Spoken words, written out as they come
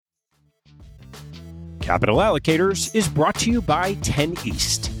Capital Allocators is brought to you by 10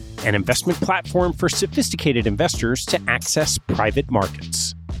 East, an investment platform for sophisticated investors to access private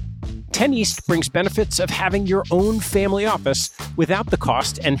markets. 10 East brings benefits of having your own family office without the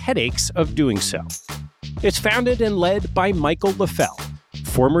cost and headaches of doing so. It's founded and led by Michael LaFell,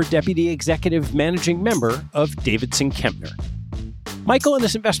 former Deputy Executive Managing Member of Davidson Kempner. Michael and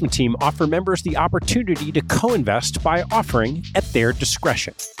his investment team offer members the opportunity to co-invest by offering at their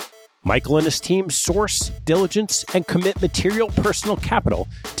discretion. Michael and his team source, diligence, and commit material personal capital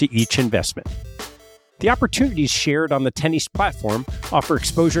to each investment. The opportunities shared on the 10 East platform offer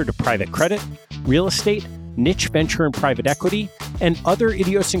exposure to private credit, real estate, niche venture and private equity, and other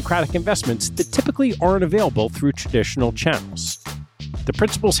idiosyncratic investments that typically aren't available through traditional channels. The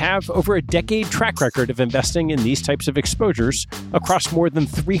principals have over a decade track record of investing in these types of exposures across more than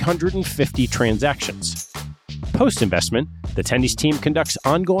 350 transactions. Post-investment, the 10 East team conducts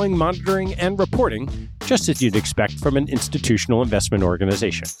ongoing monitoring and reporting, just as you'd expect from an institutional investment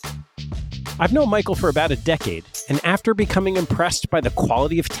organization. I've known Michael for about a decade, and after becoming impressed by the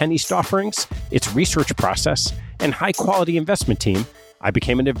quality of 10 East offerings, its research process, and high-quality investment team, I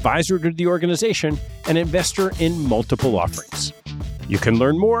became an advisor to the organization and investor in multiple offerings. You can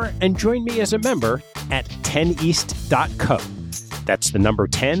learn more and join me as a member at 10east.co. That's the number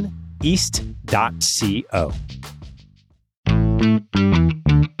 10east.co.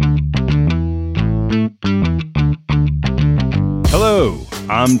 Hello,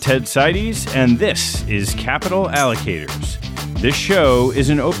 I'm Ted Seides, and this is Capital Allocators. This show is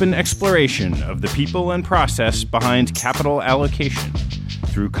an open exploration of the people and process behind capital allocation.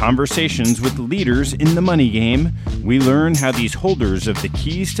 Through conversations with leaders in the money game, we learn how these holders of the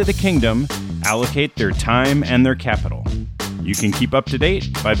keys to the kingdom allocate their time and their capital. You can keep up to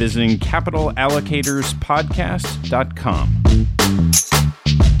date by visiting capitalallocatorspodcast.com.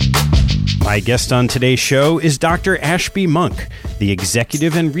 My guest on today's show is Dr. Ashby Monk, the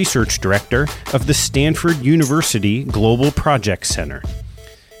Executive and Research Director of the Stanford University Global Project Center.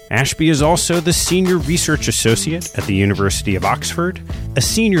 Ashby is also the Senior Research Associate at the University of Oxford, a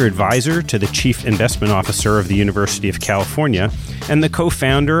Senior Advisor to the Chief Investment Officer of the University of California, and the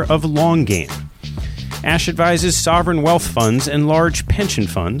co-founder of Long Game. Ash advises sovereign wealth funds and large pension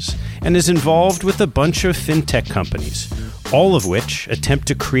funds, and is involved with a bunch of fintech companies, all of which attempt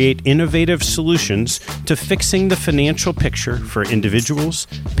to create innovative solutions to fixing the financial picture for individuals,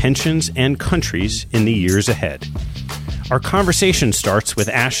 pensions, and countries in the years ahead. Our conversation starts with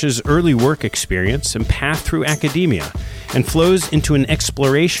Ash's early work experience and path through academia, and flows into an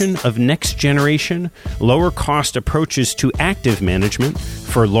exploration of next-generation, lower-cost approaches to active management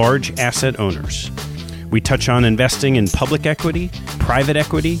for large asset owners. We touch on investing in public equity, private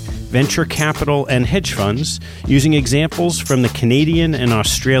equity, venture capital, and hedge funds, using examples from the Canadian and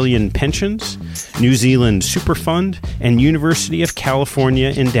Australian pensions, New Zealand Super Fund, and University of California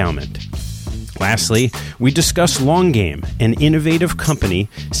Endowment. Lastly, we discuss Long Game, an innovative company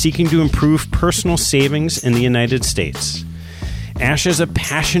seeking to improve personal savings in the United States. Ash is a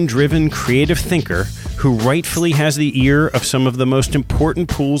passion-driven, creative thinker who rightfully has the ear of some of the most important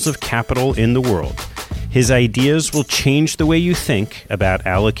pools of capital in the world. His ideas will change the way you think about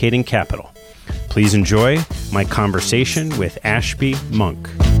allocating capital. Please enjoy my conversation with Ashby Monk.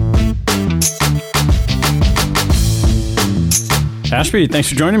 Ashby, thanks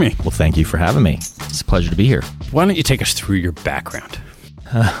for joining me. Well, thank you for having me. It's a pleasure to be here. Why don't you take us through your background?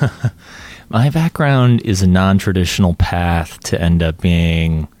 My background is a non-traditional path to end up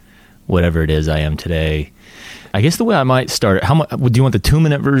being whatever it is I am today. I guess the way I might start, do you want the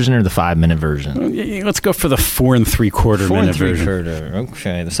 2-minute version or the 5-minute version? Let's go for the 4 3/4 minute version. 4 3/4.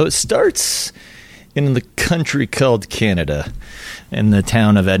 Okay. So it starts in the country called Canada, in the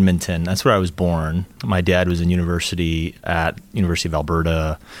town of Edmonton. That's where I was born. My dad was in university at University of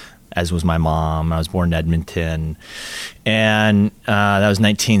Alberta, as was my mom. I was born in Edmonton. And that was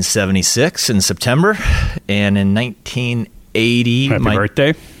 1976 in September. And in 1980... Happy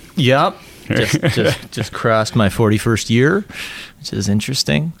birthday. Yep. Just crossed my 41st year, which is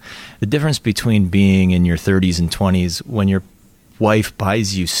interesting. The difference between being in your 30s and 20s, when your wife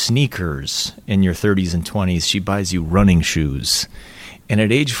buys you sneakers in your 30s and 20s, she buys you running shoes. And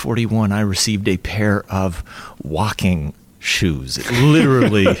at age 41, I received a pair of walking shoes. It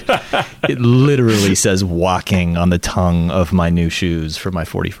literally says walking on the tongue of my new shoes for my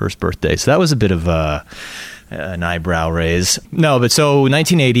 41st birthday. So that was a bit of an eyebrow raise. No, but so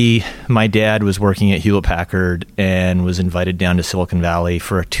 1980, my dad was working at Hewlett-Packard and was invited down to Silicon Valley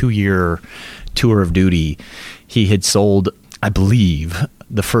for a 2-year tour of duty. He had sold, I believe,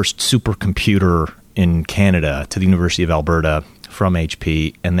 the first supercomputer in Canada to the University of Alberta from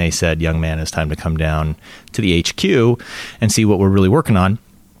HP, and they said, young man, it's time to come down to the HQ and see what we're really working on.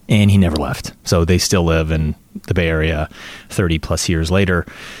 And he never left. So they still live in the Bay Area 30 plus years later.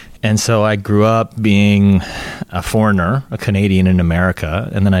 And so I grew up being a foreigner, a Canadian in America,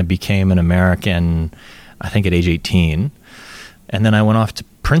 and then I became an American, I think at age 18. And then I went off to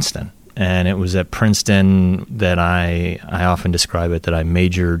Princeton. And it was at Princeton that I often describe it that I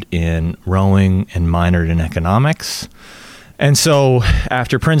majored in rowing and minored in economics. And so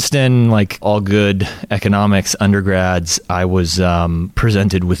after Princeton, like all good economics undergrads, I was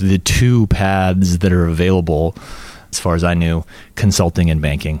presented with the two paths that are available, as far as I knew, consulting and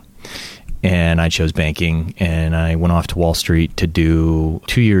banking. And I chose banking, and I went off to Wall Street to do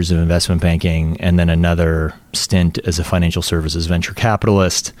 2 years of investment banking and then another stint as a financial services venture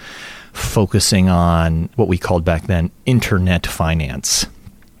capitalist, focusing on what we called back then internet finance,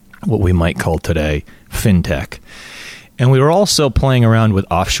 what we might call today fintech. And we were also playing around with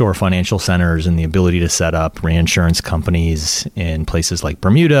offshore financial centers and the ability to set up reinsurance companies in places like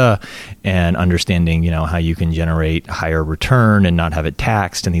Bermuda and understanding, how you can generate higher return and not have it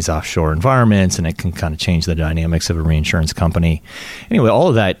taxed in these offshore environments. And it can kind of change the dynamics of a reinsurance company. Anyway, all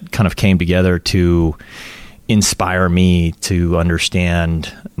of that kind of came together to inspire me to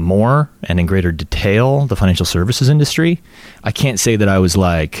understand more and in greater detail the financial services industry. I can't say that I was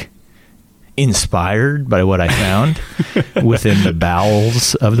like inspired by what I found within the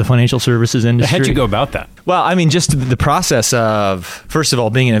bowels of the financial services industry. How'd you go about that? Well, I mean, just the process of, first of all,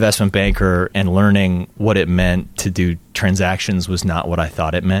 being an investment banker and learning what it meant to do transactions was not what I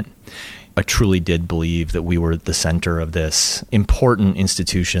thought it meant. I truly did believe that we were at the center of this important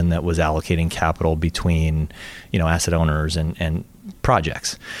institution that was allocating capital between, asset owners and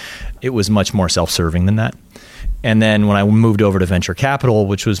projects. It was much more self-serving than that. And then when I moved over to venture capital,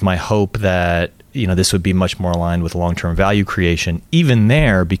 which was my hope that, this would be much more aligned with long-term value creation, even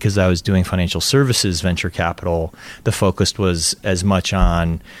there, because I was doing financial services venture capital, the focus was as much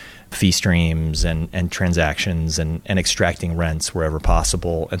on fee streams and transactions and extracting rents wherever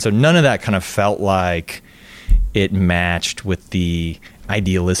possible. And so none of that kind of felt like it matched with the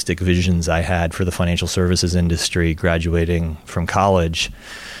idealistic visions I had for the financial services industry graduating from college.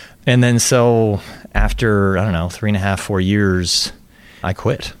 And then so after, 3.5, 4 years, I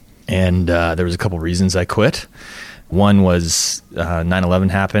quit. And there was a couple reasons I quit. One was 9/11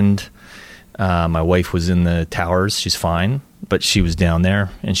 happened. My wife was in the towers. She's fine, but she was down there,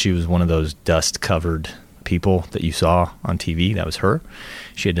 and she was one of those dust-covered people that you saw on TV. That was her.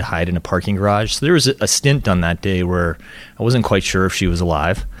 She had to hide in a parking garage. So there was a stint on that day where I wasn't quite sure if she was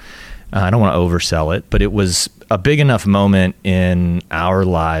alive. I don't want to oversell it, but it was a big enough moment in our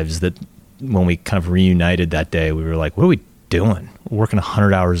lives that when we kind of reunited that day, we were like, what are we doing? We're working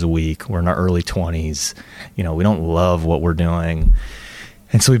 100 hours a week. We're in our early 20s. We don't love what we're doing.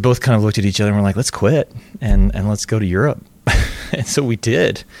 And so we both kind of looked at each other and we're like, let's quit and let's go to Europe. And so we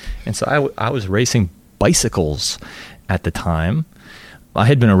did. And so I was racing bicycles at the time. I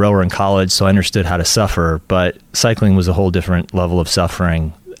had been a rower in college, so I understood how to suffer, but cycling was a whole different level of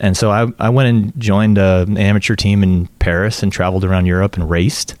suffering. And so I went and joined an amateur team in Paris and traveled around Europe and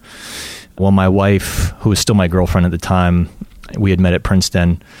raced. Well, my wife, who was still my girlfriend at the time, we had met at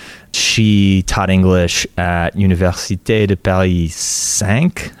Princeton. She taught English at Université de Paris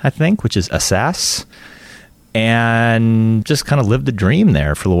 5, I think, which is Assas, and just kind of lived the dream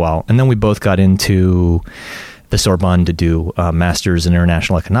there for a little while. And then we both got into the Sorbonne to do a master's in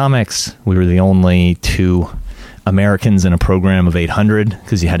international economics. We were the only two Americans in a program of 800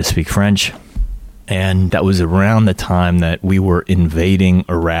 because you had to speak French. And that was around the time that we were invading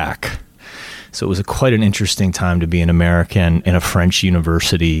Iraq. So it was quite an interesting time to be an American in a French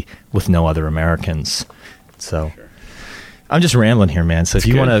university with no other Americans. So sure. I'm just rambling here, man. So if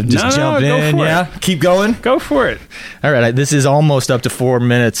you want to just jump in, keep going. Go for it. All right. This is almost up to 4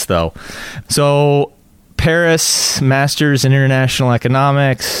 minutes, though. So Paris, master's in international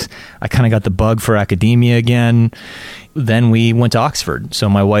economics. I kind of got the bug for academia again. Then we went to Oxford. So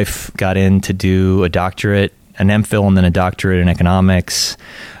my wife got in to do a doctorate, an MPhil, and then a doctorate in economics.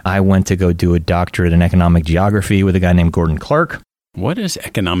 I went to go do a doctorate in economic geography with a guy named Gordon Clark. What is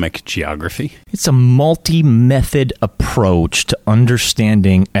economic geography? It's a multi-method approach to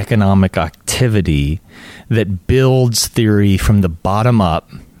understanding economic activity that builds theory from the bottom up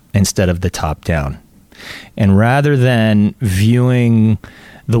instead of the top down. And rather than viewing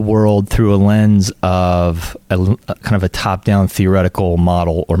the world through a lens of a kind of a top-down theoretical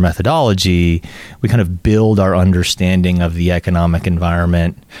model or methodology, we kind of build our understanding of the economic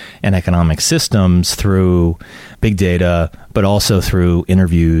environment and economic systems through big data, but also through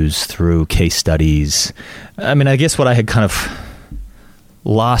interviews, through case studies. I mean, I guess what I had kind of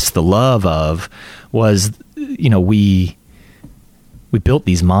lost the love of was, we built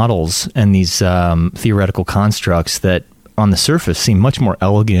these models and these theoretical constructs that on the surface seem much more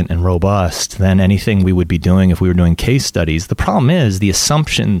elegant and robust than anything we would be doing if we were doing case studies. The problem is the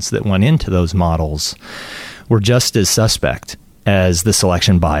assumptions that went into those models were just as suspect as the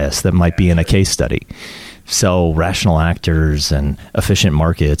selection bias that might be in a case study. So rational actors and efficient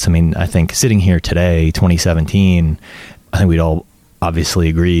markets. I mean, I think sitting here today, 2017, I think we'd all obviously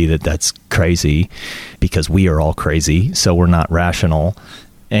agree that that's crazy because we are all crazy. So we're not rational.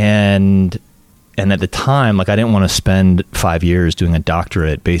 And at the time, like, I didn't want to spend 5 years doing a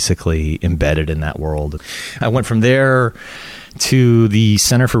doctorate basically embedded in that world. I went from there to the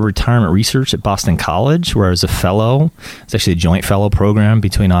Center for Retirement Research at Boston College, where I was a fellow. It's actually a joint fellow program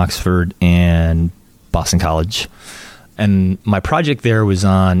between Oxford and Boston College. And my project there was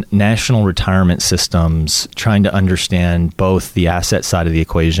on national retirement systems, trying to understand both the asset side of the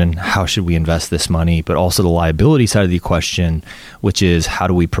equation, how should we invest this money, but also the liability side of the question, which is how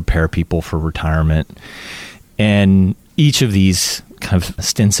do we prepare people for retirement? And each of these kind of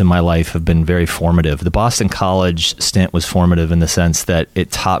stints in my life have been very formative. The Boston College stint was formative in the sense that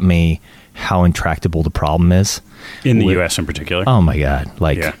it taught me how intractable the problem is. In the U.S. in particular? Oh, my God.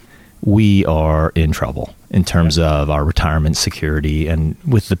 We are in trouble in terms of our retirement security, and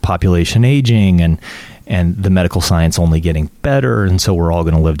with the population aging and the medical science only getting better. And so we're all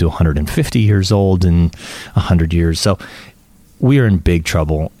going to live to 150 years old in 100 years. So we are in big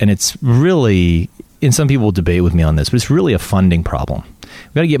trouble. And it's really, and some people debate with me on this, but it's really a funding problem.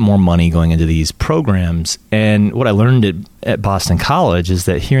 We've got to get more money going into these programs. And what I learned at Boston College is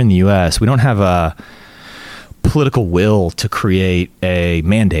that here in the U.S., we don't have a political will to create a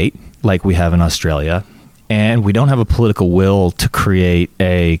mandate like we have in Australia. And we don't have a political will to create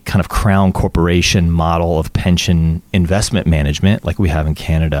a kind of crown corporation model of pension investment management like we have in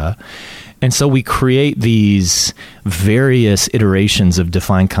Canada. And so we create these various iterations of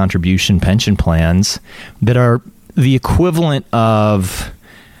defined contribution pension plans that are the equivalent of,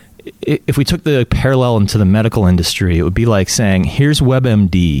 if we took the parallel into the medical industry, it would be like saying, here's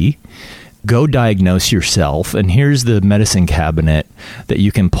WebMD, go diagnose yourself, and here's the medicine cabinet that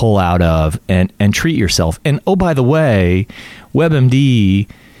you can pull out of and treat yourself. And oh, by the way, WebMD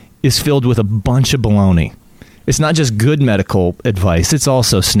is filled with a bunch of baloney. It's not just good medical advice. It's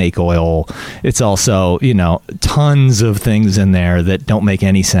also snake oil. It's also, tons of things in there that don't make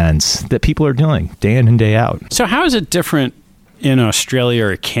any sense that people are doing day in and day out. So how is it different in Australia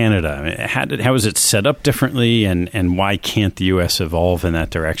or Canada? I mean, how is it set up differently, and why can't the U.S. evolve in that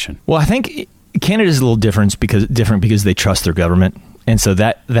direction? Well, I think Canada's a little different because they trust their government. And so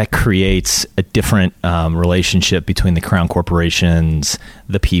that creates a different relationship between the crown corporations,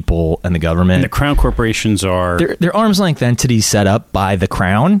 the people, and the government. And the crown corporations are... They're arm's length entities set up by the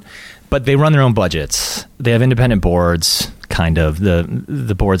crown, but they run their own budgets. They have independent boards, kind of.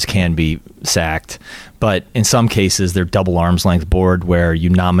 The boards can be sacked, but in some cases, they're double arm's length board where you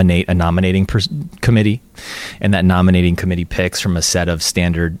nominate a nominating committee, and that nominating committee picks from a set of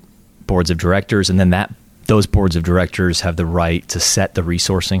standard boards of directors, and then those boards of directors have the right to set the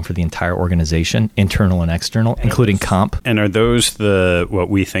resourcing for the entire organization, internal and external, including comp. And are those what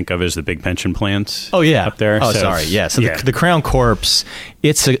we think of as the big pension plans? Oh, yeah. Up there? Oh, sorry. Yeah. So the Crown Corps,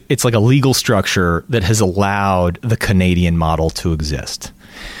 it's like a legal structure that has allowed the Canadian model to exist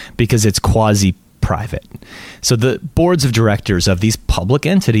because it's quasi-private. So the boards of directors of these public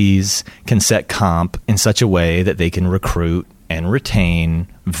entities can set comp in such a way that they can recruit and retain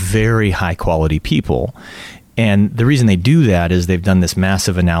very high quality people. And the reason they do that is they've done this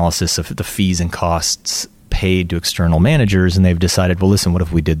massive analysis of the fees and costs paid to external managers, and they've decided, well, listen, what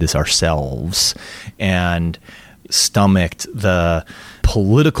if we did this ourselves and stomached the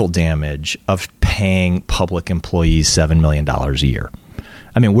political damage of paying public employees $7 million a year?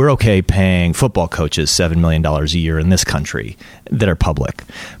 I mean, we're okay paying football coaches $7 million a year in this country that are public,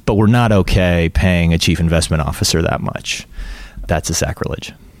 but we're not okay paying a chief investment officer that much. That's a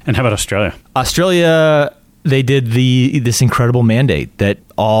sacrilege. And how about Australia? Australia, they did this incredible mandate that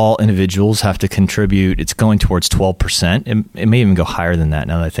all individuals have to contribute. It's going towards 12%. It may even go higher than that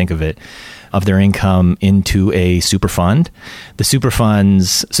now that I think of it, of their income into a super fund. The super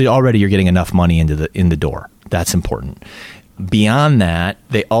funds, so already you're getting enough money in the door. That's important. Beyond that,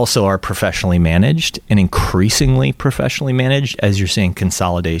 they also are professionally managed and increasingly professionally managed as you're seeing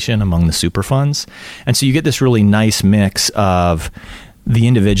consolidation among the super funds. And so you get this really nice mix of the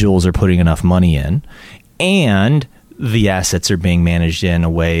individuals are putting enough money in and the assets are being managed in a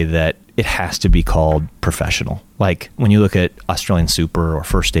way that it has to be called professional. Like when you look at Australian Super or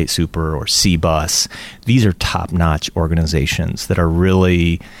First State Super or CBUS, these are top-notch organizations that are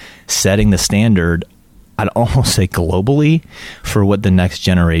really setting the standard, I'd almost say globally, for what the next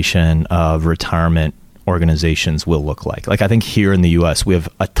generation of retirement organizations will look like. Like I think here in the U.S., we have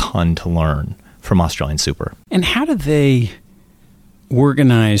a ton to learn from Australian Super. And how do they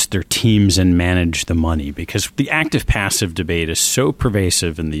organize their teams and manage the money? Because the active-passive debate is so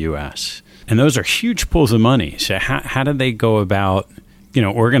pervasive in the U.S., and those are huge pools of money. So how do they go about,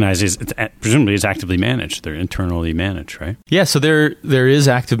 organize? Presumably it's actively managed. They're internally managed, right? Yeah, so there is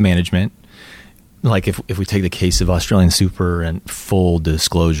active management. Like if we take the case of Australian Super, and full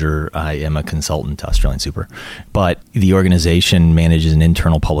disclosure, I am a consultant to Australian Super, but the organization manages an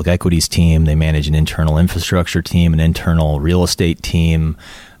internal public equities team. They manage an internal infrastructure team, an internal real estate team.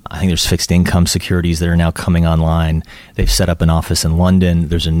 I think there's fixed income securities that are now coming online. They've set up an office in London.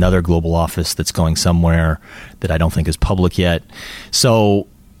 There's another global office that's going somewhere that I don't think is public yet. So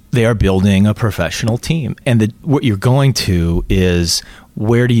they are building a professional team. And what you're going to is,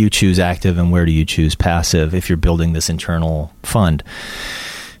 where do you choose active and where do you choose passive if you're building this internal fund?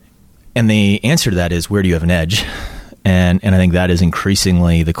 And the answer to that is, where do you have an edge? And I think that is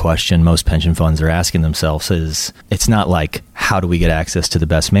increasingly the question most pension funds are asking themselves. Is it's not like, how do we get access to the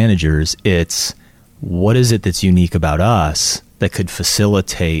best managers? It's, what is it that's unique about us that could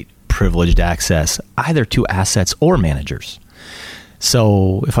facilitate privileged access either to assets or managers?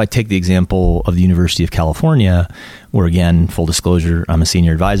 So if I take the example of the University of California, where, again, full disclosure, I'm a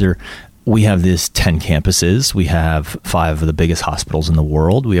senior advisor, we have this 10 campuses. We have 5 of the biggest hospitals in the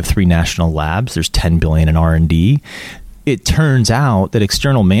world. We have 3 national labs. There's $10 billion in R&D. It turns out that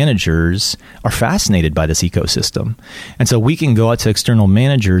external managers are fascinated by this ecosystem. And so we can go out to external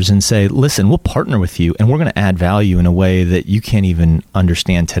managers and say, listen, we'll partner with you, and we're going to add value in a way that you can't even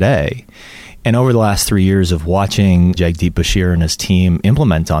understand today. And over the last 3 years of watching Jagdeep Bashir and his team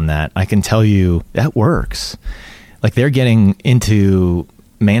implement on that, I can tell you that works. Like, they're getting into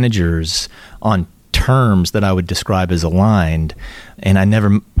managers on terms that I would describe as aligned, and I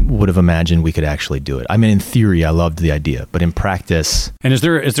never would have imagined we could actually do it. I mean, in theory, I loved the idea, but in practice... And is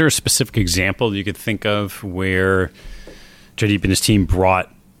there a specific example you could think of where Jagdeep and his team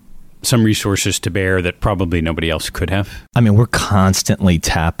brought some resources to bear that probably nobody else could have? I mean, we're constantly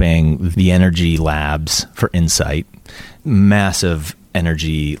tapping the energy labs for insight, massive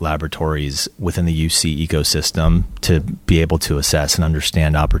energy laboratories within the UC ecosystem to be able to assess and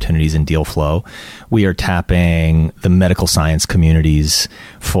understand opportunities in deal flow. We are tapping the medical science communities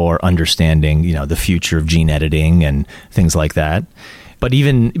for understanding, the future of gene editing and things like that. But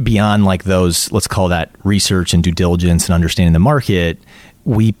even beyond like those, let's call that research and due diligence and understanding the market,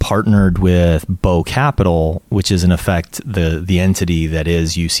 we partnered with Bow Capital, which is in effect the entity that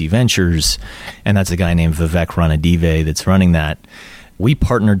is UC Ventures, and that's a guy named Vivek Ranadive that's running that. We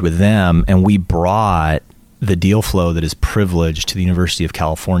partnered with them, and we brought the deal flow that is privileged to the University of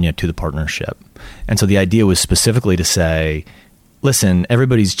California to the partnership. And so the idea was specifically to say, listen,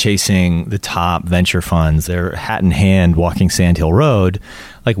 everybody's chasing the top venture funds. They're hat in hand walking Sand Hill Road.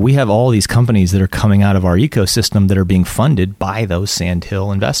 Like, we have all these companies that are coming out of our ecosystem that are being funded by those Sand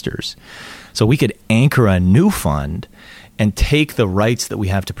Hill investors. So we could anchor a new fund and take the rights that we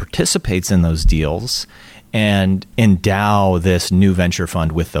have to participate in those deals and endow this new venture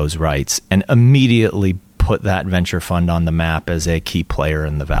fund with those rights and immediately put that venture fund on the map as a key player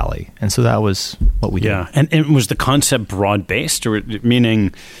in the Valley. And so that was what we did. Yeah. And was the concept broad-based, or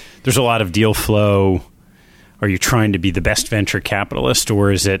meaning there's a lot of deal flow? Are you trying to be the best venture capitalist,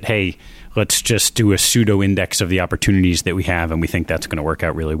 or is it, hey, let's just do a pseudo index of the opportunities that we have and we think that's going to work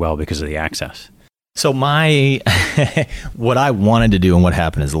out really well because of the access? So what I wanted to do and what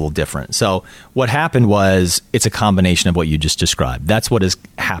happened is a little different. So what happened was, it's a combination of what you just described. That's what is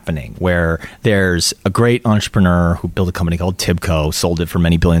happening, where there's a great entrepreneur who built a company called Tibco, sold it for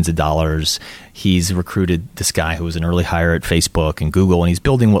many billions of dollars. He's recruited this guy who was an early hire at Facebook and Google, and he's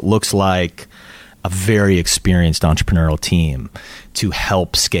building what looks like a very experienced entrepreneurial team to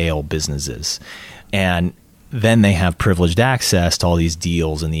help scale businesses. And then they have privileged access to all these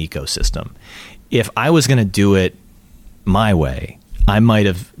deals in the ecosystem. If I was going to do it my way, I might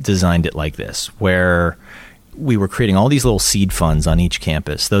have designed it like this, where we were creating all these little seed funds on each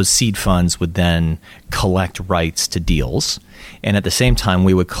campus. Those seed funds would then collect rights to deals. And at the same time,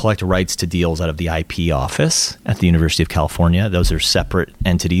 we would collect rights to deals out of the IP office at the University of California. Those are separate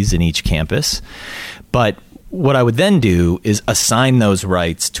entities in each campus. But what I would then do is assign those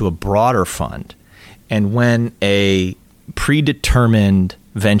rights to a broader fund. And when a predetermined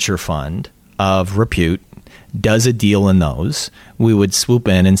venture fund of repute does a deal in those, we would swoop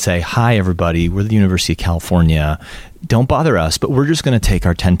in and say, hi, everybody, we're the University of California. Don't bother us, but we're just going to take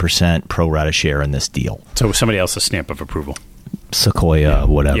our 10% pro rata share in this deal. So somebody else's stamp of approval. Sequoia,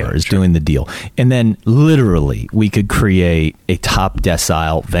 whatever, is doing the deal. And then literally we could create a top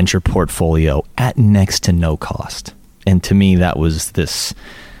decile venture portfolio at next to no cost. And to me, that was this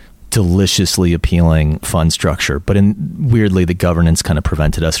deliciously appealing fund structure. But weirdly, the governance kind of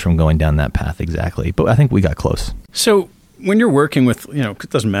prevented us from going down that path exactly. But I think we got close. So when you're working with, it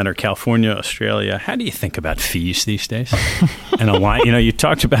doesn't matter, California, Australia, how do you think about fees these days? And you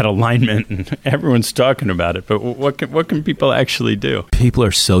talked about alignment and everyone's talking about it, but what can people actually do? People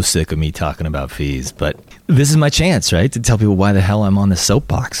are so sick of me talking about fees, but this is my chance, right? To tell people why the hell I'm on the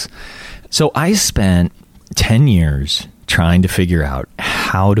soapbox. So I spent 10 years trying to figure out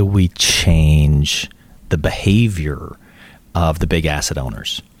how do we change the behavior of the big asset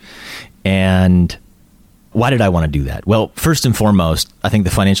owners. And why did I want to do that? Well, first and foremost, I think the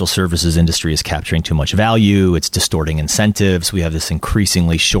financial services industry is capturing too much value. It's distorting incentives. We have this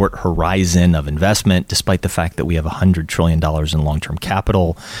increasingly short horizon of investment, despite the fact that we have $100 trillion in long-term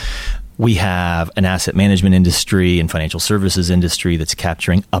capital. We have an asset management industry and financial services industry that's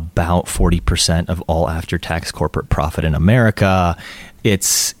capturing about 40% of all after-tax corporate profit in America.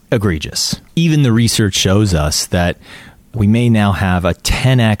 It's egregious. Even the research shows us that we may now have a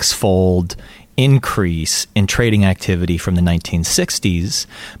 10x fold increase in trading activity from the 1960s,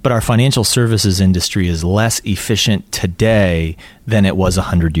 but our financial services industry is less efficient today than it was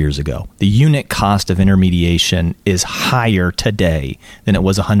 100 years ago. The unit cost of intermediation is higher today than it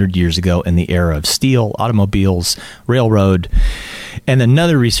was 100 years ago in the era of steel, automobiles, railroad. And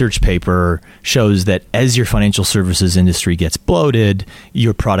another research paper shows that as your financial services industry gets bloated,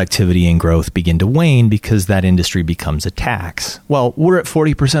 your productivity and growth begin to wane because that industry becomes a tax. Well, we're at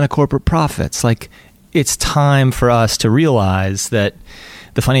 40% of corporate profits. It's time for us to realize that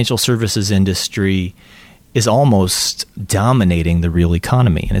the financial services industry is almost dominating the real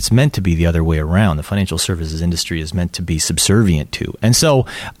economy. And it's meant to be the other way around. The financial services industry is meant to be subservient to. And so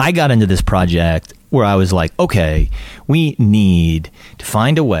I got into this project where I was like, okay, we need to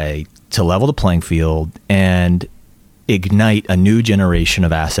find a way to level the playing field and ignite a new generation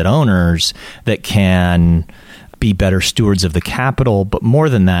of asset owners that can be better stewards of the capital, but more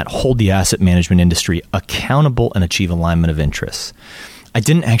than that, hold the asset management industry accountable and achieve alignment of interests. I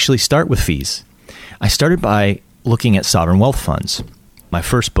didn't actually start with fees. I started by looking at sovereign wealth funds. My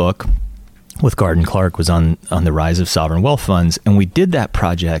first book with Garden Clark was on the rise of sovereign wealth funds, and we did that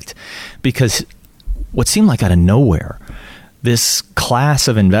project because what seemed like out of nowhere, this class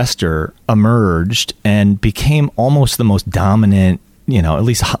of investor emerged and became almost the most dominant, at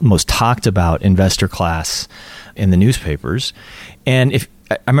least most talked about investor class in the newspapers. And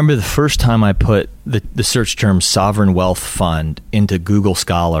I remember the first time I put the search term sovereign wealth fund into Google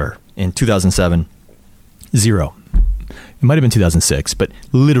Scholar in 2007, zero. It might have been 2006, but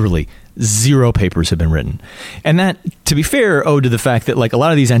literally zero papers have been written. And that, to be fair, owed to the fact that a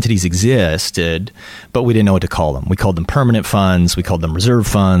lot of these entities existed, but we didn't know what to call them. We called them permanent funds. We called them reserve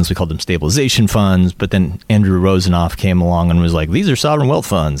funds. We called them stabilization funds. But then Andrew Rosenoff came along and was like, these are sovereign wealth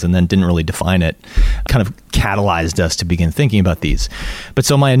funds, and then didn't really define it. Kind of catalyzed us to begin thinking about these. But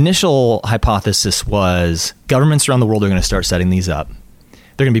so my initial hypothesis was governments around the world are going to start setting these up.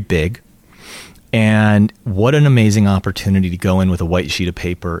 They're going to be big. And what an amazing opportunity to go in with a white sheet of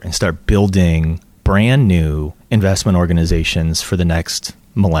paper and start building brand new investment organizations for the next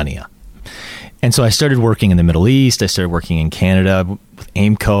millennia. And so I started working in the Middle East. I started working in Canada with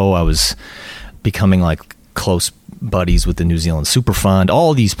AIMCO. I was becoming close buddies with the New Zealand Super Fund,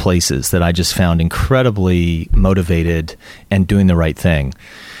 all these places that I just found incredibly motivated and doing the right thing.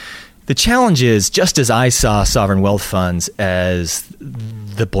 The challenge is, just as I saw sovereign wealth funds as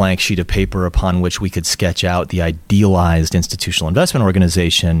the blank sheet of paper upon which we could sketch out the idealized institutional investment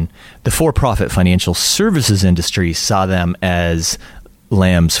organization, the for-profit financial services industry saw them as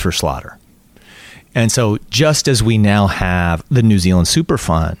lambs for slaughter. And so just as we now have the New Zealand Super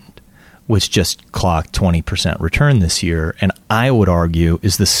Fund, which just clocked 20% return this year, and I would argue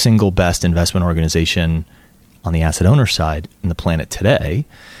is the single best investment organization on the asset owner side in the planet today,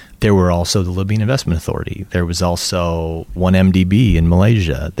 there were also the Libyan Investment Authority. There was also 1MDB in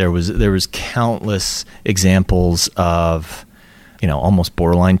Malaysia. There was countless examples of, almost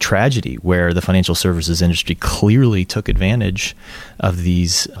borderline tragedy where the financial services industry clearly took advantage of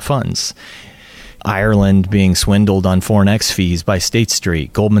these funds. Ireland being swindled on foreign X fees by State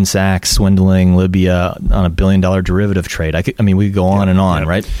Street. Goldman Sachs swindling Libya on $1 billion derivative trade. We could go on and on,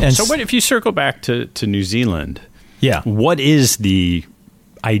 right? And so what if you circle back to New Zealand? Yeah. What is the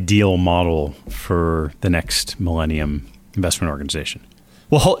ideal model for the next millennium investment organization?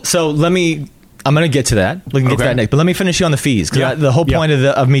 Well, so I'm going to get to that. We can get to that next. But let me finish you on the fees. Because the whole point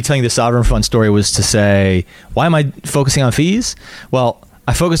of me telling the sovereign fund story was to say, why am I focusing on fees? Well,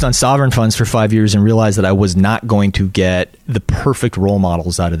 I focused on sovereign funds for 5 years and realized that I was not going to get the perfect role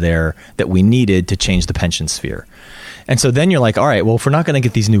models out of there that we needed to change the pension sphere. And so then you're like, all right, well, if we're not going to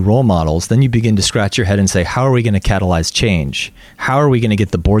get these new role models, then you begin to scratch your head and say, how are we going to catalyze change? How are we going to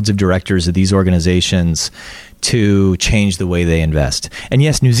get the boards of directors of these organizations to change the way they invest? And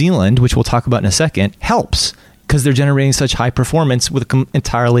yes, New Zealand, which we'll talk about in a second, helps because they're generating such high performance with an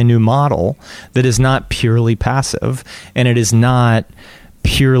entirely new model that is not purely passive and it is not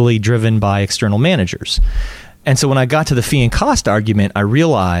purely driven by external managers. And so when I got to the fee and cost argument, I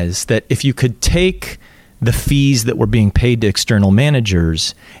realized that if you could take the fees that were being paid to external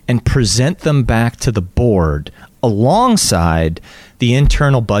managers and present them back to the board alongside the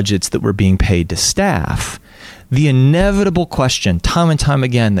internal budgets that were being paid to staff, the inevitable question time and time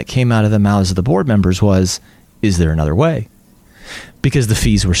again that came out of the mouths of the board members was, is there another way? Because the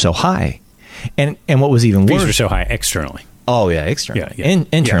fees were so high. And what was even worse... Fees were so high externally. Oh, yeah, externally.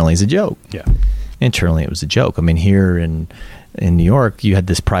 Internally is a joke. Yeah. Internally, it was a joke. I mean, here in New York, you had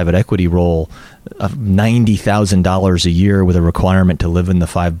this private equity role of $90,000 a year with a requirement to live in the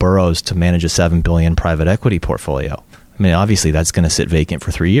 5 boroughs to manage a $7 billion private equity portfolio. I mean, obviously, that's going to sit vacant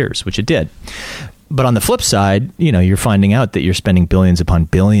for 3 years, which it did. But on the flip side, you're finding out that you're spending billions upon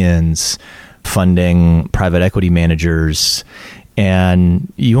billions funding private equity managers,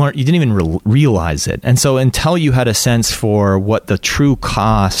 and you didn't even realize it. And so until you had a sense for what the true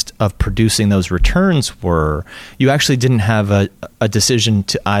cost of producing those returns were, you actually didn't have a decision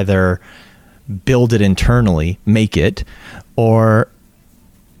to either build it internally, make it, or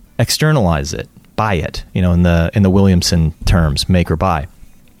externalize it, buy it, in the Williamson terms, make or buy.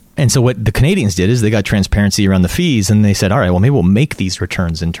 And so what the Canadians did is they got transparency around the fees, and they said, all right, well, maybe we'll make these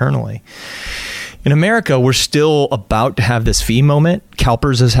returns internally. In America, we're still about to have this fee moment.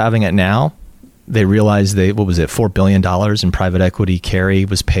 CalPERS is having it now. They realized $4 billion in private equity carry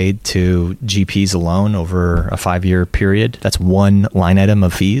was paid to GPs alone over a 5-year period. That's one line item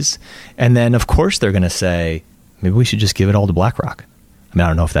of fees. And then, of course, they're going to say, maybe we should just give it all to BlackRock. I mean, I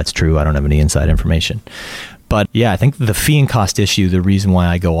don't know if that's true. I don't have any inside information. But yeah, I think the fee and cost issue, the reason why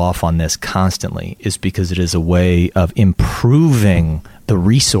I go off on this constantly is because it is a way of improving the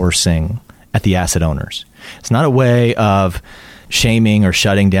resourcing at the asset owners. It's not a way of shaming or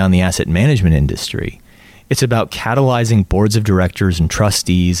shutting down the asset management industry. It's about catalyzing boards of directors and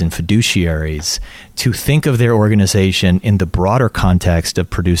trustees and fiduciaries to think of their organization in the broader context of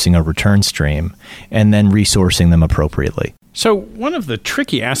producing a return stream and then resourcing them appropriately. So one of the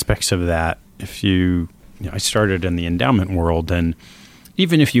tricky aspects of that, I started in the endowment world, and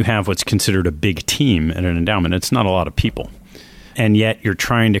even if you have what's considered a big team at an endowment, it's not a lot of people. And yet you're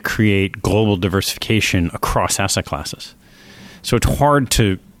trying to create global diversification across asset classes. So it's hard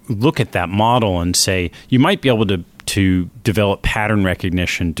to look at that model and say, you might be able to develop pattern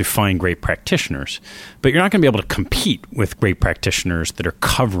recognition to find great practitioners, but you're not going to be able to compete with great practitioners that are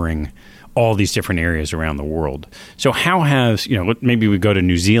covering all these different areas around the world. So how has, maybe we go to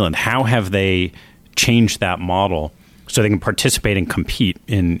New Zealand, how have they changed that model so they can participate and compete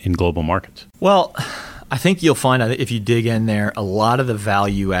in global markets? Well, I think you'll find that if you dig in there, a lot of the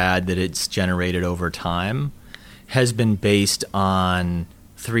value add that it's generated over time has been based on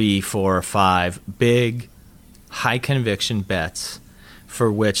 3, 4, 5 big, high conviction bets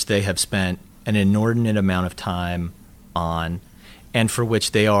for which they have spent an inordinate amount of time on, and for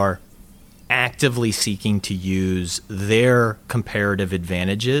which they are actively seeking to use their comparative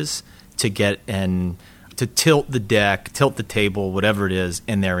advantages to get and to tilt the deck, tilt the table, whatever it is,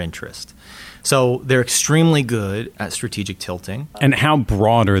 in their interest. So they're extremely good at strategic tilting. And how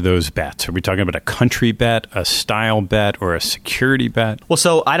broad are those bets? Are we talking about a country bet, a style bet, or a security bet? Well,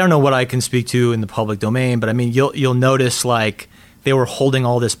 so I don't know what I can speak to in the public domain, but I mean, you'll notice like they were holding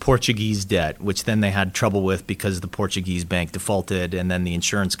all this Portuguese debt, which then they had trouble with because the Portuguese bank defaulted and then the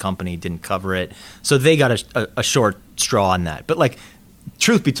insurance company didn't cover it. So they got a short straw on that. But like,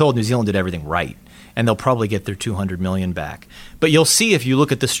 truth be told, New Zealand did everything right, and they'll probably get their $200 million back. But you'll see if you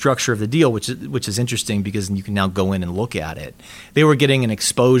look at the structure of the deal, which is interesting because you can now go in and look at it. They were getting an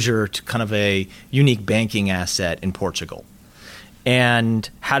exposure to kind of a unique banking asset in Portugal. And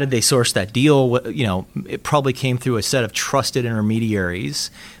how did they source that deal? It probably came through a set of trusted intermediaries,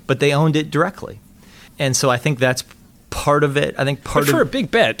 but they owned it directly. And so I think that's part of it. I think but for a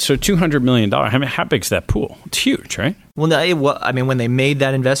big bet, so $200 million, I mean, how big's that pool? It's huge, right? Well, I mean, when they made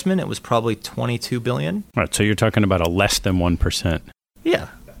that investment, it was probably $22 billion. All right, so you're talking about a less than 1%. Yeah.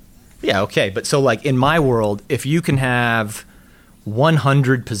 Yeah, okay. But so like in my world, if you can have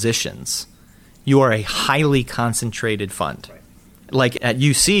 100 positions, you are a highly concentrated fund. Right. Like at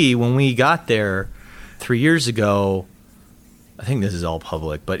UC, when we got there 3 years ago, I think this is all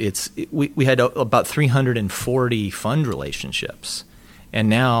public, but we had about 340 fund relationships. And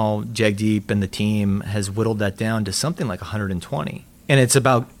now Jagdeep and the team has whittled that down to something like 120. And it's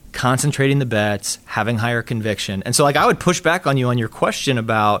about concentrating the bets, having higher conviction. And so like I would push back on you on your question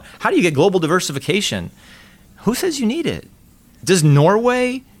about how do you get global diversification? Who says you need it? Does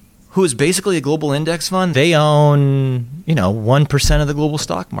Norway, who is basically a global index fund, they own, 1% of the global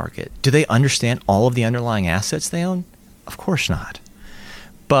stock market. Do they understand all of the underlying assets they own? Of course not.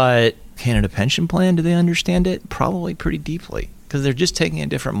 But Canada Pension Plan, do they understand it? Probably pretty deeply, because they're just taking a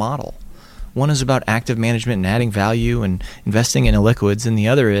different model. One is about active management and adding value and investing in illiquids, and the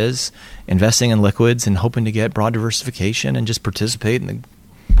other is investing in liquids and hoping to get broad diversification and just participate in the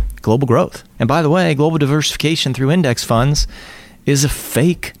global growth. And by the way, global diversification through index funds is a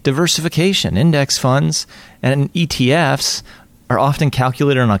fake diversification. Index funds and ETFs are often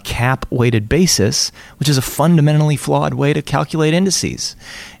calculated on a cap-weighted basis, which is a fundamentally flawed way to calculate indices.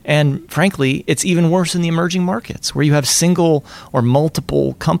 And frankly, it's even worse in the emerging markets, where you have single or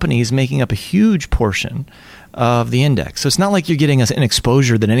multiple companies making up a huge portion of the index. So it's not like you're getting an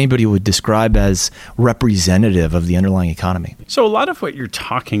exposure that anybody would describe as representative of the underlying economy. So a lot of what you're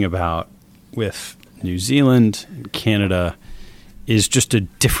talking about with New Zealand and Canada is just a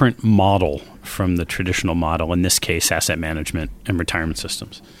different model from the traditional model, in this case, asset management and retirement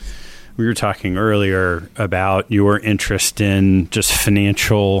systems. We were talking earlier about your interest in just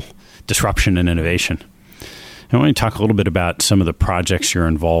financial disruption and innovation. I want to talk a little bit about some of the projects you're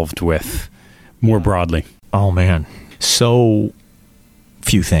involved with more broadly. Oh, man. So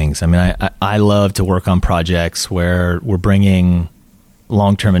few things. I mean, I love to work on projects where we're bringing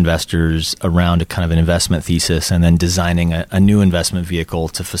long-term investors around a kind of an investment thesis and then designing a new investment vehicle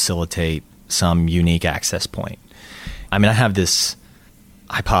to facilitate some unique access point. I mean, I have this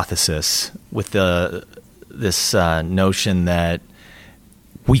hypothesis with this notion that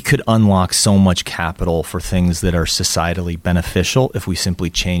we could unlock so much capital for things that are societally beneficial if we simply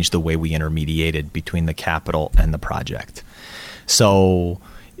change the way we intermediated between the capital and the project. So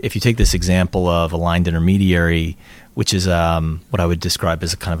if you take this example of aligned intermediary, which is what I would describe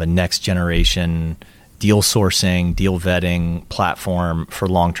as a kind of a next generation deal sourcing, deal vetting platform for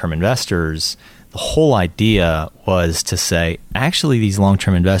long-term investors, the whole idea was to say, actually, these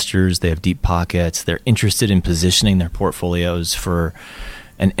long-term investors, they have deep pockets. They're interested in positioning their portfolios for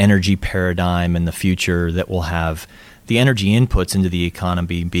an energy paradigm in the future that will have the energy inputs into the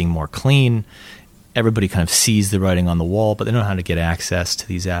economy being more clean. Everybody kind of sees the writing on the wall, but they don't know how to get access to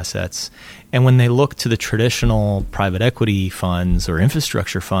these assets. And when they look to the traditional private equity funds or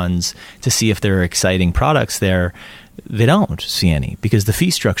infrastructure funds to see if there are exciting products there, they don't see any because the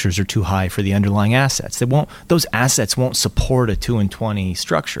fee structures are too high for the underlying assets. Those assets won't support a 2 and 20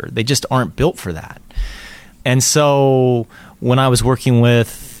 structure. They just aren't built for that. And so when I was working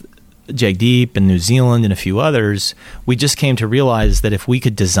with Jagdeep and New Zealand and a few others, we just came to realize that if we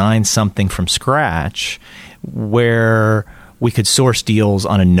could design something from scratch where we could source deals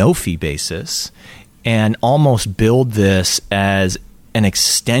on a no-fee basis and almost build this as an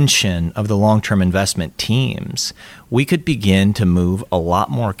extension of the long-term investment teams, we could begin to move a lot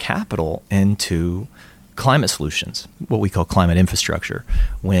more capital into climate solutions, what we call climate infrastructure,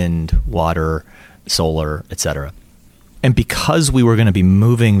 wind, water, solar, et cetera. And because we were going to be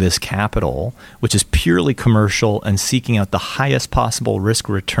moving this capital, which is purely commercial and seeking out the highest possible risk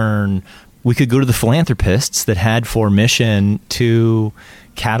return, we could go to the philanthropists that had for mission to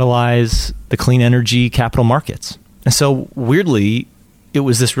catalyze the clean energy capital markets. And so weirdly, it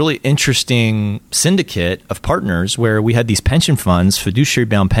was this really interesting syndicate of partners where we had these pension funds,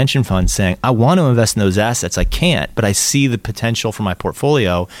 fiduciary-bound pension funds saying, I want to invest in those assets. I can't, but I see the potential for my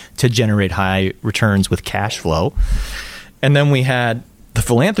portfolio to generate high returns with cash flow. And then we had the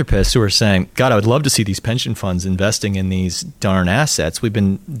philanthropists who were saying, God, I would love to see these pension funds investing in these darn assets. We've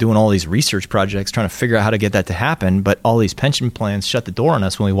been doing all these research projects trying to figure out how to get that to happen, but all these pension plans shut the door on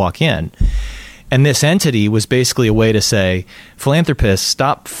us when we walk in. And this entity was basically a way to say, philanthropists,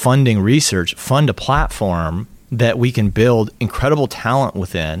 stop funding research, fund a platform that we can build incredible talent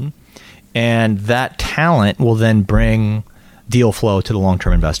within, and that talent will then bring deal flow to the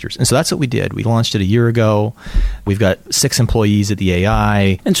long-term investors. And so that's what we did. We launched it a year ago. We've got 6 employees at the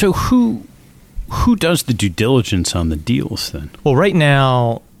AI. And so who does the due diligence on the deals then? Well, right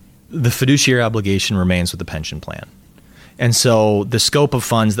now, the fiduciary obligation remains with the pension plan. And so the scope of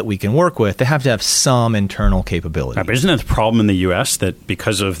funds that we can work with, they have to have some internal capability. Right, but isn't that the problem in the U.S. that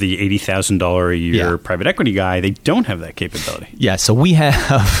because of the $80,000 a year private equity guy, they don't have that capability? Yeah, so we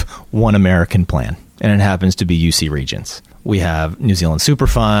have one American plan, and it happens to be UC Regents. We have New Zealand Super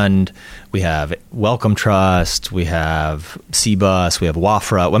Fund, we have Wellcome Trust, we have CBUS, we have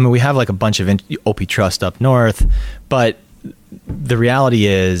WAFRA. I mean, we have like a bunch of OP Trust up north, but the reality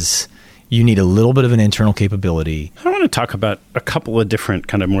is you need a little bit of an internal capability. I want to talk about a couple of different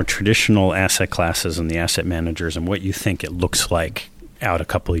kind of more traditional asset classes and the asset managers and what you think it looks like out a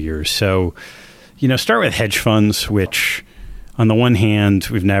couple of years. So, start with hedge funds, which on the one hand,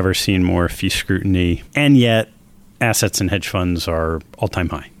 we've never seen more fee scrutiny, and yet assets in hedge funds are all-time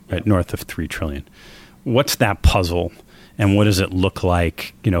high, right? North of $3 trillion. What's that puzzle? And what does it look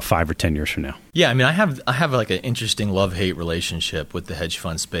like, 5 or 10 years from now? Yeah, I mean, I have like an interesting love-hate relationship with the hedge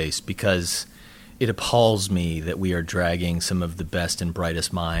fund space because it appalls me that we are dragging some of the best and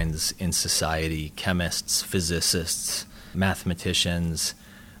brightest minds in society, chemists, physicists, mathematicians,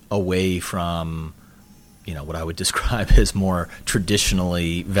 away from, what I would describe as more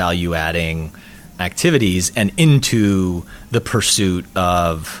traditionally value-adding activities and into the pursuit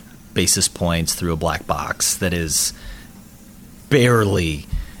of basis points through a black box that is barely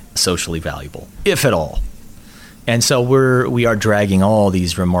socially valuable, if at all. And so we are dragging all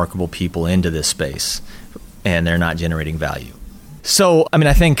these remarkable people into this space, and they're not generating value. So, I mean,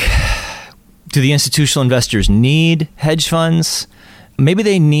 I think, do the institutional investors need hedge funds? Maybe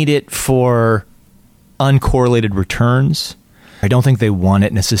they need it for uncorrelated returns. I don't think they want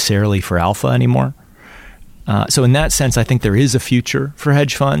it necessarily for alpha anymore. So in that sense, I think there is a future for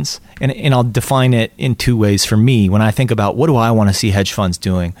hedge funds. And I'll define it in two ways for me. When I think about what do I want to see hedge funds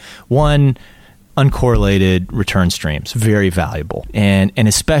doing? One, uncorrelated return streams, very valuable. And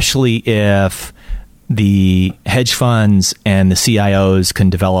especially if the hedge funds and the CIOs can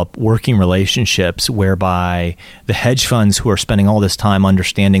develop working relationships whereby the hedge funds who are spending all this time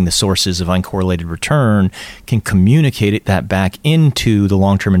understanding the sources of uncorrelated return can communicate that back into the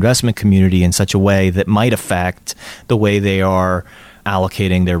long-term investment community in such a way that might affect the way they are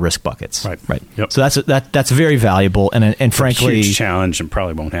allocating their risk buckets. Right. Yep. So that's very valuable, and frankly, huge challenge, and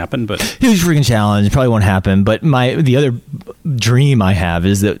probably won't happen. But huge freaking challenge, probably won't happen. But the other dream I have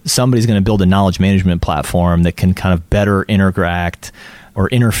is that somebody's going to build a knowledge management platform that can kind of better interact or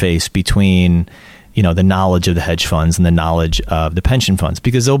interface between the knowledge of the hedge funds and the knowledge of the pension funds.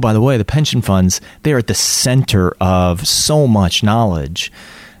 Because by the way, the pension funds, they're at the center of so much knowledge,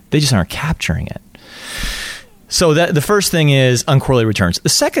 they just aren't capturing it. So the first thing is uncorrelated returns. The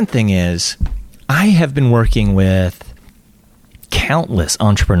second thing is I have been working with countless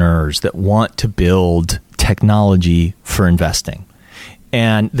entrepreneurs that want to build technology for investing.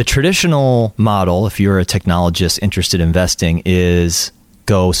 And the traditional model, if you're a technologist interested in investing, is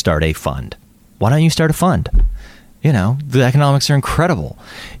go start a fund. Why don't you start a fund? The economics are incredible.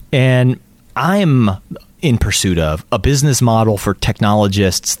 And I'm in pursuit of a business model for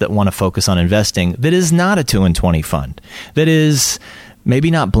technologists that want to focus on investing that is not a 2 and 20 fund, that is maybe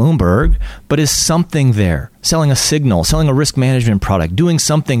not Bloomberg, but is something there, selling a signal, selling a risk management product, doing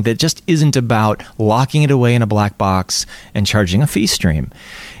something that just isn't about locking it away in a black box and charging a fee stream.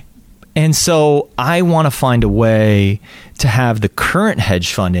 And so I want to find a way to have the current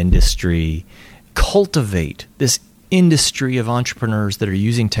hedge fund industry cultivate this industry of entrepreneurs that are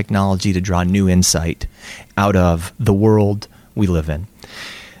using technology to draw new insight out of the world we live in.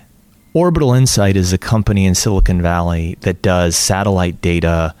 Orbital Insight is a company in Silicon Valley that does satellite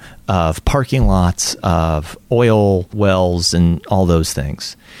data of parking lots, of oil wells, and all those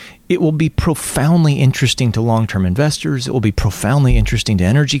things. It will be profoundly interesting to long-term investors. It will be profoundly interesting to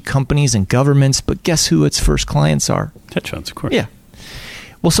energy companies and governments, but guess who its first clients are? Hedge funds, of course. Yeah.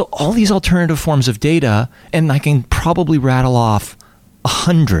 Well, so all these alternative forms of data, and I can probably rattle off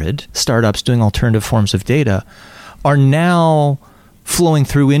 100 startups doing alternative forms of data, are now flowing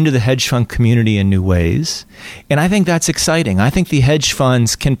through into the hedge fund community in new ways. And I think that's exciting. I think the hedge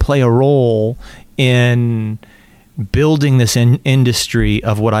funds can play a role in building this industry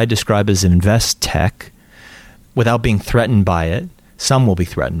of what I describe as invest tech without being threatened by it. Some will be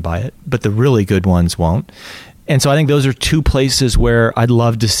threatened by it, but the really good ones won't. And so I think those are two places where I'd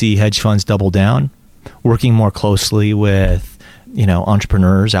love to see hedge funds double down, working more closely with,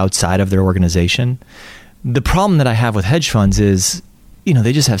 entrepreneurs outside of their organization. The problem that I have with hedge funds is,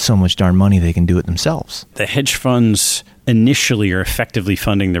 they just have so much darn money they can do it themselves. The hedge funds initially are effectively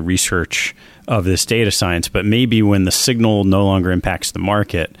funding the research of this data science, but maybe when the signal no longer impacts the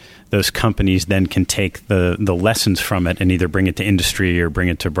market, those companies then can take the lessons from it and either bring it to industry or bring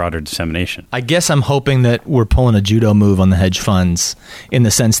it to broader dissemination. I guess I'm hoping that we're pulling a judo move on the hedge funds in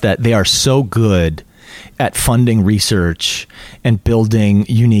the sense that they are so good at funding research and building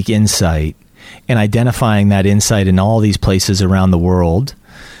unique insight and identifying that insight in all these places around the world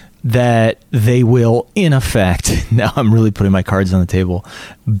that they will, in effect, now I'm really putting my cards on the table,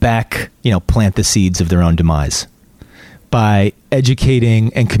 plant the seeds of their own demise by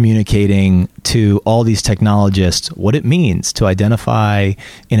educating and communicating to all these technologists what it means to identify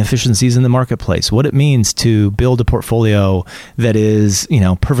inefficiencies in the marketplace, what it means to build a portfolio that is,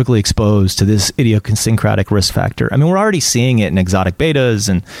 perfectly exposed to this idiosyncratic risk factor. I mean, we're already seeing it in exotic betas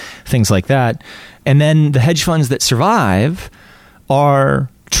and things like that. And then the hedge funds that survive are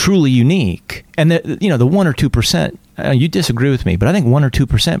truly unique. And the 1 or 2%, you disagree with me, but I think 1 or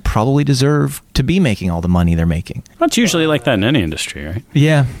 2% probably deserve to be making all the money they're making. Well, it's usually like that in any industry, right?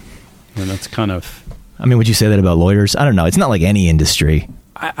 Yeah. And that's kind of... I mean, would you say that about lawyers? I don't know. It's not like any industry.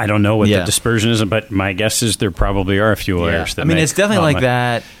 I don't know what the dispersion is, but my guess is there probably are a few lawyers that it's definitely like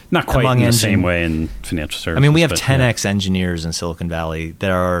that. Not quite in the same way in financial services. I mean, we have 10x engineers in Silicon Valley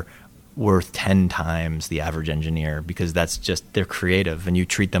that are worth 10 times the average engineer because that's just, they're creative and you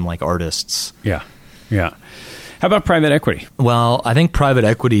treat them like artists. Yeah. Yeah. How about private equity? Well, I think private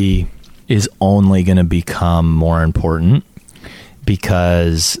equity is only going to become more important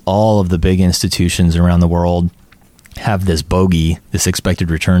because all of the big institutions around the world have this bogey, this expected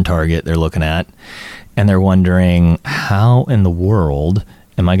return target they're looking at, and they're wondering, how in the world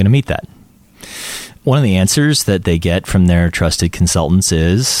am I going to meet that? One of the answers that they get from their trusted consultants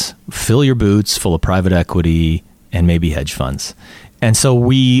is fill your boots full of private equity and maybe hedge funds. And so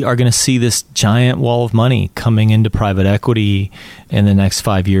we are going to see this giant wall of money coming into private equity in the next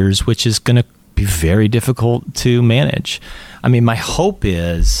 5 years, which is going to be very difficult to manage. I mean, my hope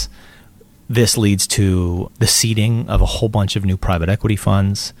is this leads to the seeding of a whole bunch of new private equity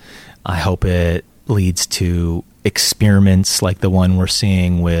funds. I hope it leads to experiments like the one we're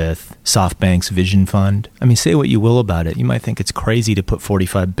seeing with SoftBank's Vision Fund. I mean, say what you will about it. You might think it's crazy to put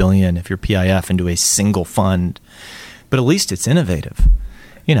 $45 billion if you're PIF into a single fund, but at least it's innovative.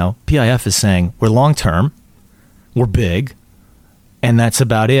 PIF is saying we're long-term, we're big, and that's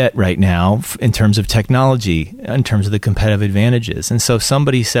about it right now in terms of technology, in terms of the competitive advantages. And so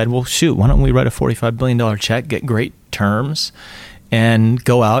somebody said, well, shoot, why don't we write a $45 billion check, get great terms, and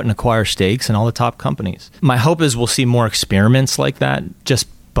go out and acquire stakes in all the top companies. My hope is we'll see more experiments like that just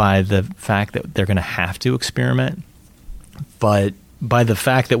by the fact that they're going to have to experiment. But by the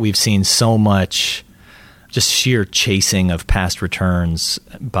fact that we've seen so much just sheer chasing of past returns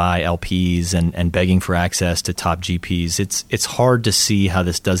by LPs and begging for access to top GPs, it's hard to see how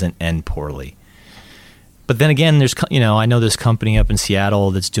this doesn't end poorly. But then again, there's I know this company up in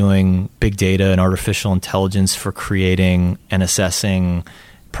Seattle that's doing big data and artificial intelligence for creating and assessing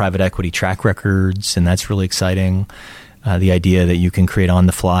private equity track records, and that's really exciting. The idea that you can create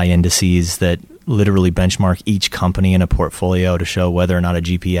on-the-fly indices that literally benchmark each company in a portfolio to show whether or not a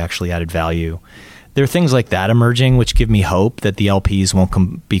GP actually added value. There are things like that emerging which give me hope that the LPs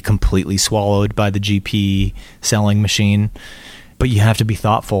won't be completely swallowed by the GP selling machine. But you have to be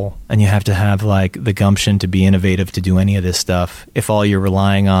thoughtful and you have to have the gumption to be innovative to do any of this stuff. If all you're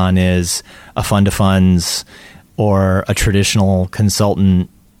relying on is a fund of funds or a traditional consultant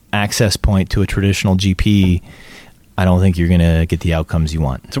access point to a traditional GP, I don't think you're going to get the outcomes you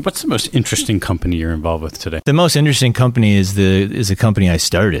want. So what's the most interesting company you're involved with today? The most interesting company is a company I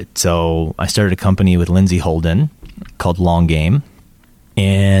started. So I started a company with Lindsay Holden called Long Game.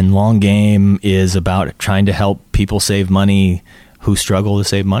 And Long Game is about trying to help people save money who struggle to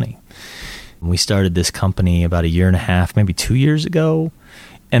save money. We started this company about 1.5 years, maybe 2 years ago.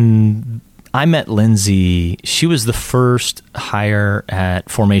 And I met Lindsay. She was the first hire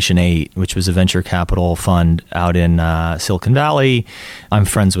at Formation 8, which was a venture capital fund out in Silicon Valley. I'm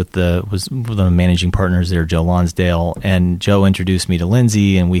friends with one of the managing partners there, Joe Lonsdale. And Joe introduced me to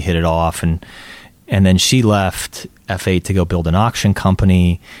Lindsay, and we hit it off. And then she left F8 to go build an auction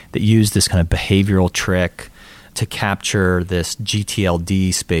company that used this kind of behavioral trick to capture this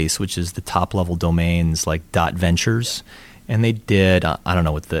GTLD space, which is the top-level domains like .ventures. And they did, I don't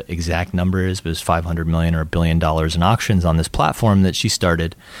know what the exact number is, but it was $500 million or $1 billion in auctions on this platform that she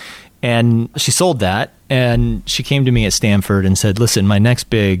started. And she sold that, and she came to me at Stanford and said, listen, my next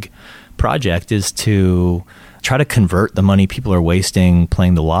big project is to try to convert the money people are wasting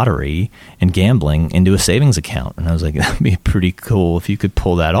playing the lottery and gambling into a savings account. And I was like, that'd be pretty cool if you could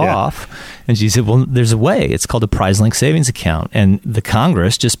pull that off. And she said, well, there's a way. It's called a prize-linked savings account. And the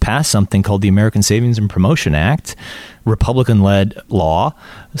Congress just passed something called the American Savings and Promotion Act, Republican-led law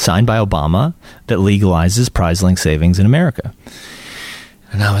signed by Obama that legalizes prize-linked savings in America.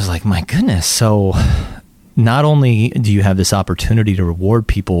 And I was like, my goodness. So not only do you have this opportunity to reward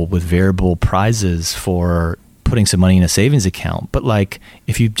people with variable prizes for putting some money in a savings account, but like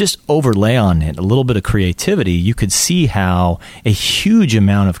if you just overlay on it a little bit of creativity, you could see how a huge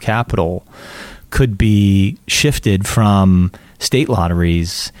amount of capital could be shifted from state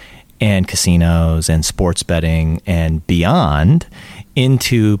lotteries and casinos and sports betting and beyond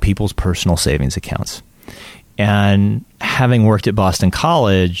into people's personal savings accounts. And having worked at Boston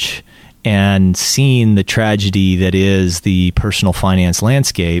College and seen the tragedy that is the personal finance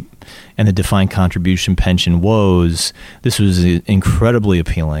landscape and the defined contribution pension woes, this was incredibly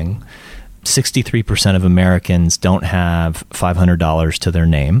appealing. 63% of Americans don't have $500 to their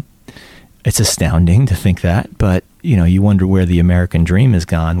name. It's astounding to think that, but you wonder where the American dream has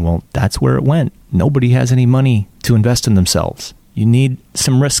gone. Well, that's where it went. Nobody has any money to invest in themselves. You need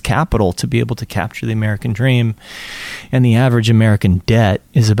some risk capital to be able to capture the American dream. And the average American debt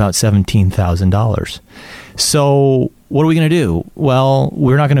is about $17,000. So what are we going to do? Well,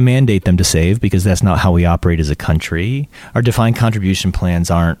 we're not going to mandate them to save because that's not how we operate as a country. Our defined contribution plans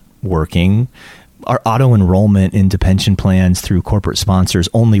aren't working. Our auto-enrollment into pension plans through corporate sponsors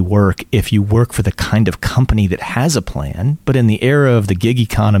only work if you work for the kind of company that has a plan. But in the era of the gig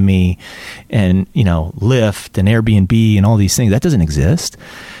economy and, Lyft and Airbnb and all these things, that doesn't exist.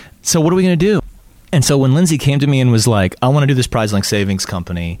 So what are we going to do? And so when Lindsay came to me and was like, I want to do this prize-linked savings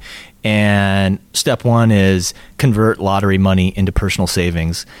company, and step one is convert lottery money into personal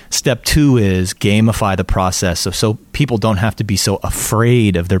savings. Step two is gamify the process so people don't have to be so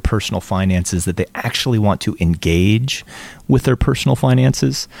afraid of their personal finances that they actually want to engage with their personal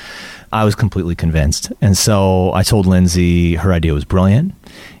finances. I was completely convinced. And so I told Lindsay her idea was brilliant.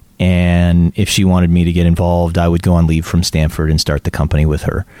 And if she wanted me to get involved, I would go on leave from Stanford and start the company with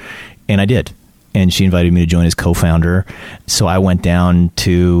her. And I did. And she invited me to join as co-founder. So I went down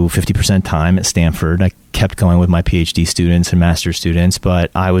to 50% time at Stanford. I kept going with my PhD students and master's students,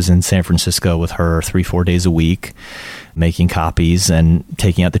 but I was in San Francisco with her 3-4 days a week, making copies and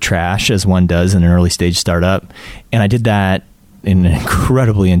taking out the trash as one does in an early stage startup. And I did that in an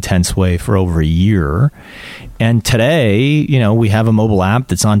incredibly intense way for over a year. And today, we have a mobile app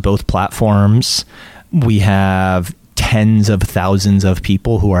that's on both platforms. We have tens of thousands of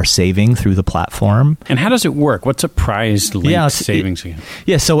people who are saving through the platform. And how does it work? What's a prize-linked savings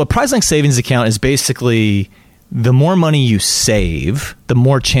account? So a prize-linked savings account is basically the more money you save, the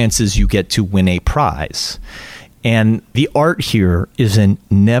more chances you get to win a prize. And the art here is in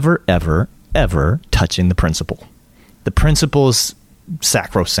never, ever, ever touching the principal. The principal is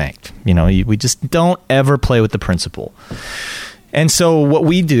sacrosanct. We just don't ever play with the principal. And so what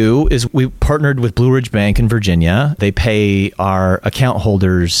we do is we partnered with Blue Ridge Bank in Virginia. They pay our account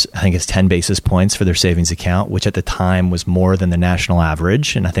holders, I think it's 10 basis points for their savings account, which at the time was more than the national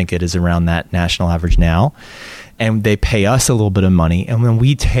average. And I think it is around that national average now. And they pay us a little bit of money. And then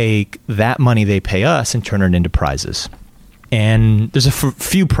we take that money they pay us and turn it into prizes. And there's a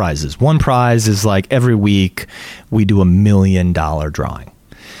few prizes. One prize is like every week we do $1 million drawing.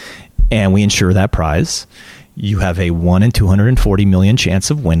 And we insure that prize. You have a 1 in 240 million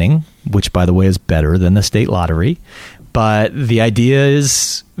chance of winning, which, by the way, is better than the state lottery. But the idea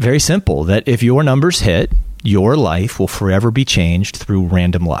is very simple, that if your numbers hit, your life will forever be changed through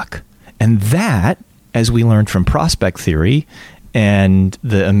random luck. And that, as we learned from prospect theory and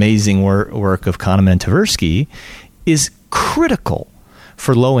the amazing work of Kahneman and Tversky, is critical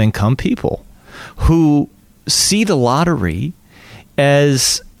for low-income people who see the lottery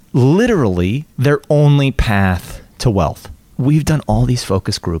as literally their only path to wealth. We've done all these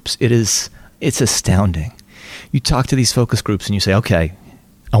focus groups. It's astounding. You talk to these focus groups and you say, okay,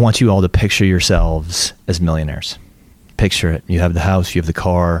 I want you all to picture yourselves as millionaires. Picture it. You have the house, you have the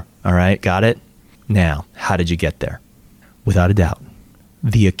car. All right, got it? Now, how did you get there? Without a doubt,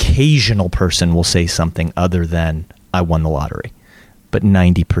 the occasional person will say something other than, I won the lottery. But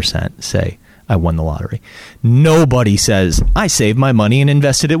 90% say, I won the lottery. Nobody says, I saved my money and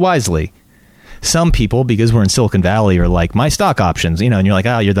invested it wisely. Some people, because we're in Silicon Valley, are like, my stock options, and you're like,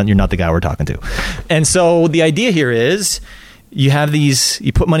 you're not the guy we're talking to. And so the idea here is you have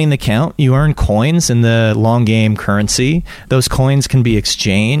you put money in the account, you earn coins in the long game currency. Those coins can be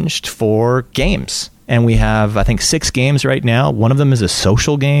exchanged for games. And we have, I think, 6 games right now. One of them is a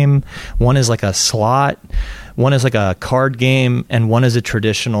social game. One is like a slot. One is like a card game. And one is a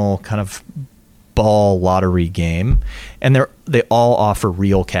traditional kind of ball lottery game. And they all offer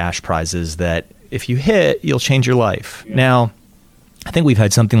real cash prizes that if you hit, you'll change your life. Yeah. Now, I think we've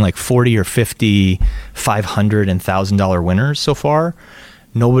had something like 40 or 50 $500 and $1,000 winners so far.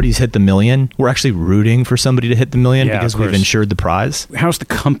 Nobody's hit the $1 million. We're actually rooting for somebody to hit the $1 million because we've insured the prize. How's the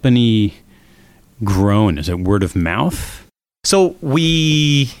company grown? Is it word of mouth? So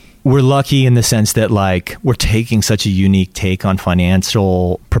we're lucky in the sense that like we're taking such a unique take on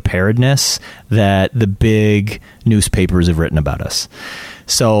financial preparedness that the big newspapers have written about us.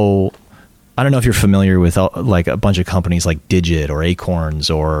 So I don't know if you're familiar with like a bunch of companies like Digit or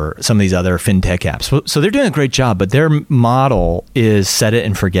Acorns or some of these other fintech apps. So they're doing a great job, but their model is set it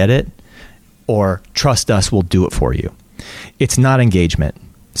and forget it, or trust us, we'll do it for you. It's not engagement.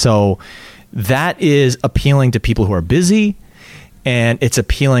 So that is appealing to people who are busy, and it's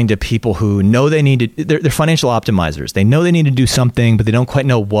appealing to people who know they need to, they're financial optimizers. They know they need to do something, but they don't quite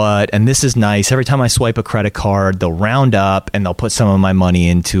know what. And this is nice. Every time I swipe a credit card, they'll round up and they'll put some of my money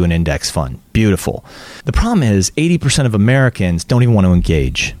into an index fund. Beautiful. The problem is 80% of Americans don't even want to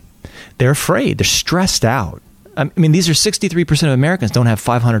engage. They're afraid. They're stressed out. I mean, these are 63% of Americans don't have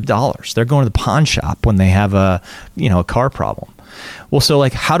 $500. They're going to the pawn shop when they have a car problem. Well, so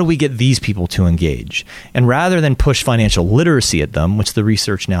like, how do we get these people to engage? And rather than push financial literacy at them, which the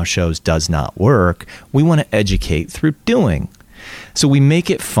research now shows does not work, we want to educate through doing. So we make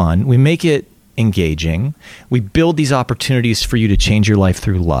it fun. We make it engaging. We build these opportunities for you to change your life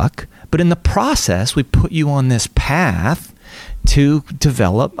through luck. But in the process, we put you on this path to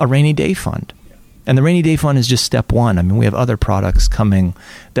develop a rainy day fund. And the rainy day fund is just step one. I mean, we have other products coming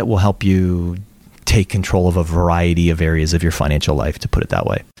that will help you take control of a variety of areas of your financial life, to put it that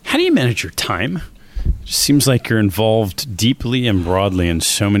way. How do you manage your time? It just seems like you're involved deeply and broadly in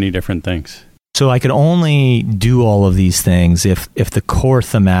so many different things. So I could only do all of these things if the core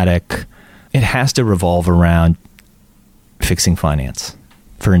thematic, it has to revolve around fixing finance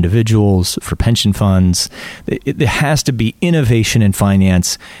for individuals, for pension funds. There has to be innovation in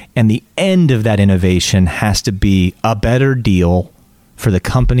finance, and the end of that innovation has to be a better deal for the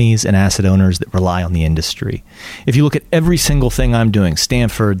companies and asset owners that rely on the industry. If you look at every single thing I'm doing,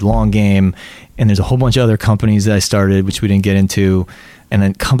 Stanford, Long Game, and there's a whole bunch of other companies that I started, which we didn't get into, and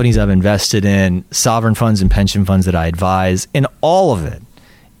then companies I've invested in, sovereign funds and pension funds that I advise, in all of it,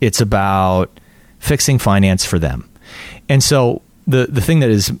 it's about fixing finance for them. And so the thing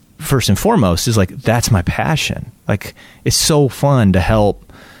that is first and foremost is like, that's my passion. Like, it's so fun to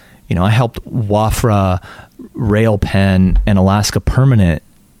help. I helped Wafra, Railpen, and Alaska Permanent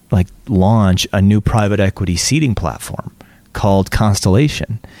launch a new private equity seeding platform called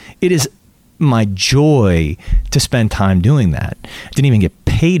Constellation. It is my joy to spend time doing that. I didn't even get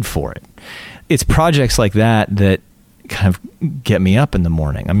paid for it. It's projects like that kind of get me up in the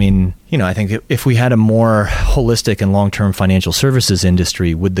morning. I mean, I think if we had a more holistic and long-term financial services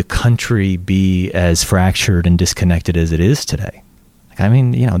industry, would the country be as fractured and disconnected as it is today? I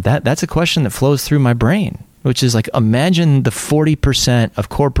mean, that's a question that flows through my brain, which is like, imagine the 40% of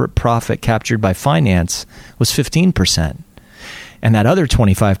corporate profit captured by finance was 15%. And that other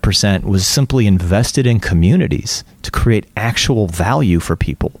 25% was simply invested in communities to create actual value for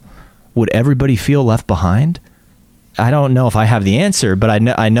people. Would everybody feel left behind? I don't know if I have the answer, but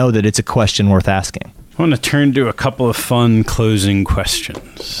I know that it's a question worth asking. I want to turn to a couple of fun closing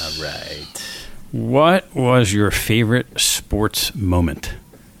questions. All right. What was your favorite sports moment?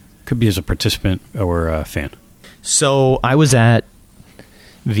 Could be as a participant or a fan. So I was at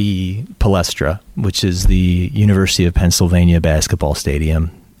the Palestra, which is the University of Pennsylvania basketball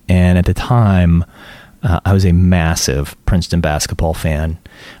stadium. And at the time, I was a massive Princeton basketball fan.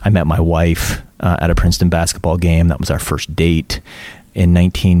 I met my wife at a Princeton basketball game. That was our first date. In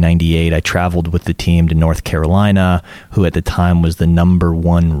 1998, I traveled with the team to North Carolina, who at the time was the number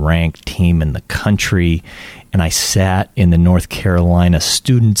 1 ranked team in the country. And I sat in the North Carolina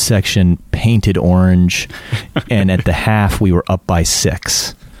student section, painted orange. And at the half, we were up by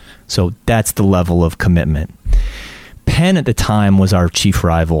 6. So that's the level of commitment. Penn at the time was our chief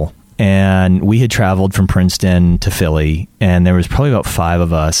rival. And we had traveled from Princeton to Philly. And there was probably about 5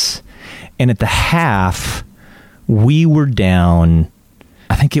 of us. And at the half, we were down,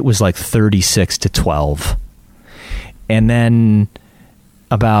 I think it was like 36-12. And then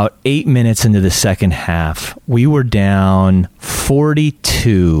about 8 minutes into the second half, we were down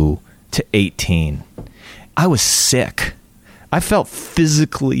 42-18. I was sick. I felt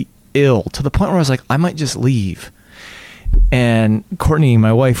physically ill to the point where I was like, I might just leave. And Courtney,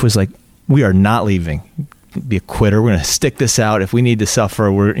 my wife, was like, we are not leaving. Be a quitter. We're going to stick this out. If we need to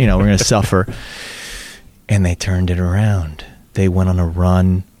suffer, we're going to suffer. And they turned it around. They went on a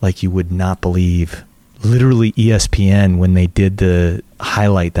run like you would not believe. Literally ESPN, when they did the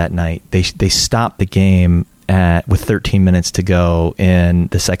highlight that night, they stopped the game with 13 minutes to go in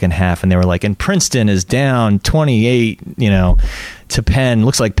the second half, and they were like, and Princeton is down 28, to Penn.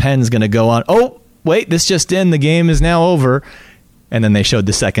 Looks like Penn's going to go on. Oh, wait, this just in. The game is now over. And then they showed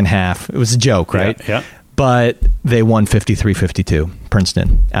the second half. It was a joke, right? Yeah. But they won 53-52,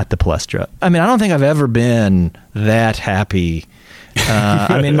 Princeton, at the Palestra. I mean, I don't think I've ever been that happy.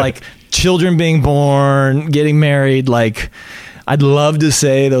 I mean, like, children being born, getting married, like, I'd love to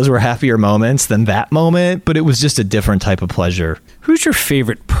say those were happier moments than that moment, but it was just a different type of pleasure. Who's your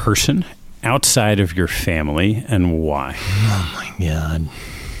favorite person outside of your family, and why? Oh, my God.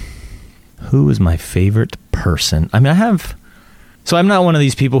 Who is my favorite person? I mean, So I'm not one of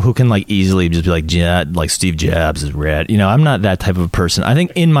these people who can like easily just be like Steve Jobs is rad. I'm not that type of a person. I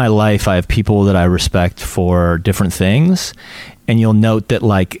think in my life I have people that I respect for different things, and you'll note that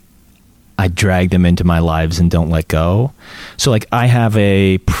like I drag them into my lives and don't let go. So like I have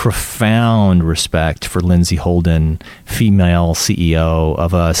a profound respect for Lindsay Holden, female CEO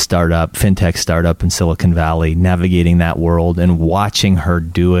of a fintech startup in Silicon Valley, navigating that world and watching her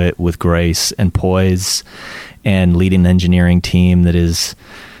do it with grace and poise, and leading an engineering team that is,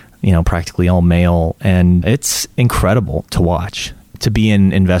 practically all male. And it's incredible to watch, to be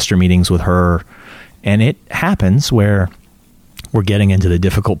in investor meetings with her. And it happens where we're getting into the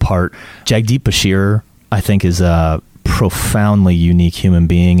difficult part. Jagdeep Bashir, I think, is a profoundly unique human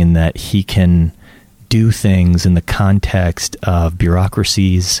being in that he can do things in the context of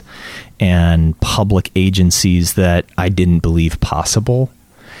bureaucracies and public agencies that I didn't believe possible.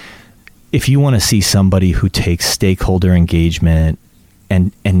 If you want to see somebody who takes stakeholder engagement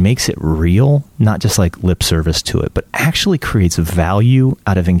and makes it real, not just like lip service to it, but actually creates value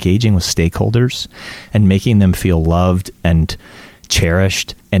out of engaging with stakeholders and making them feel loved and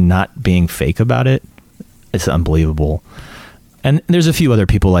cherished and not being fake about it, it's unbelievable. And there's a few other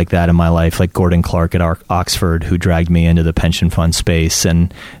people like that in my life, like Gordon Clark at Oxford, who dragged me into the pension fund space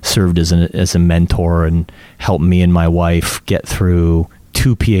and served as a mentor and helped me and my wife get through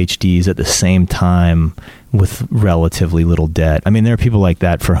 2 PhDs at the same time with relatively little debt. I mean, there are people like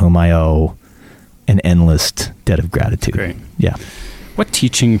that for whom I owe an endless debt of gratitude. Great. Yeah. What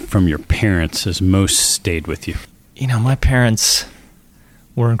teaching from your parents has most stayed with you? My parents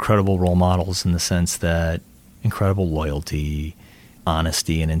were incredible role models in the sense that incredible loyalty,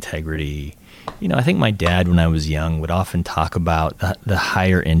 honesty, and integrity. I think my dad, when I was young, would often talk about the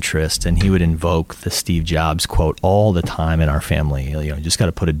higher interest, and he would invoke the Steve Jobs quote all the time in our family. You just got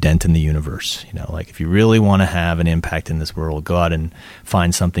to put a dent in the universe. Like if you really want to have an impact in this world, go out and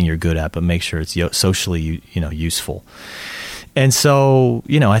find something you're good at, but make sure it's socially, useful. And so,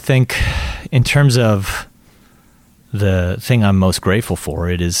 I think in terms of the thing I'm most grateful for,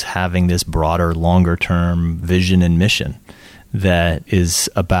 it is having this broader, longer term vision and mission that is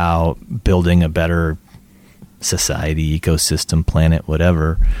about building a better society, ecosystem, planet,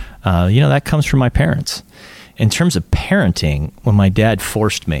 whatever. That comes from my parents. In terms of parenting, when my dad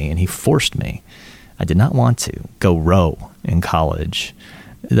forced me, I did not want to go row in college.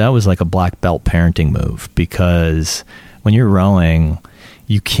 That was like a black belt parenting move, because when you're rowing,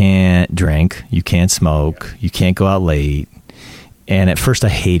 you can't drink, you can't smoke, you can't go out late. And at first I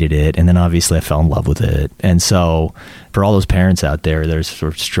hated it, and then obviously I fell in love with it. And so for all those parents out there that are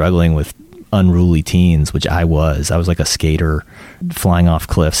sort of struggling with unruly teens, which I was like a skater flying off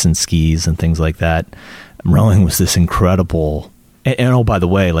cliffs and skis and things like that. Rowing was this incredible, and oh, by the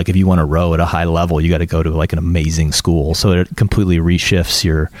way, like if you want to row at a high level, you got to go to like an amazing school. So it completely reshifts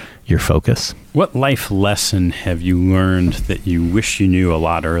your focus. What life lesson have you learned that you wish you knew a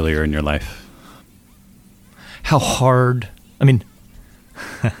lot earlier in your life? How hard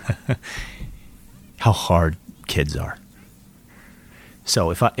kids are.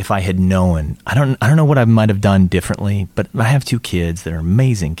 So if I had known, I don't know what I might have done differently, but I have 2 kids that are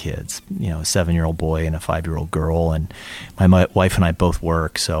amazing kids, a 7-year-old boy and a 5-year-old girl. And my wife and I both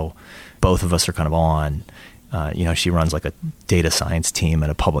work. So both of us are kind of on, she runs like a data science team at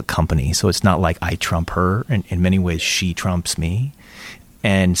a public company. So it's not like I trump her. In many ways, she trumps me.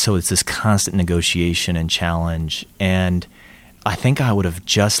 And so it's this constant negotiation and challenge. And I think I would have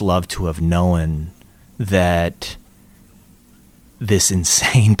just loved to have known that this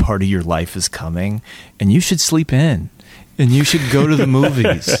insane part of your life is coming, and you should sleep in, and you should go to the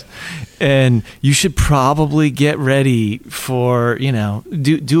movies, and you should probably get ready for,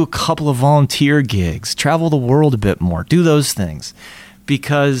 do a couple of volunteer gigs, travel the world a bit more, do those things.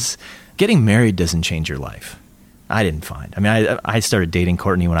 Because getting married doesn't change your life. I didn't find. I mean, I started dating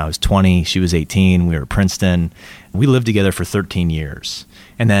Courtney when I was 20. She was 18. We were at Princeton. We lived together for 13 years.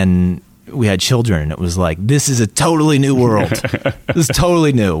 And then we had children, and it was like, this is a totally new world. This is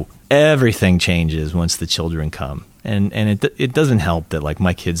totally new. Everything changes once the children come. And it doesn't help that, like,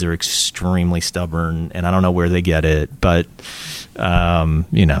 my kids are extremely stubborn, and I don't know where they get it. But,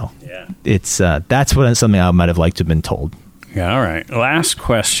 it's that's something I might have liked to have been told. Yeah, all right. Last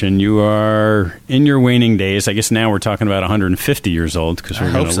question. You are in your waning days. I guess now we're talking about 150 years old because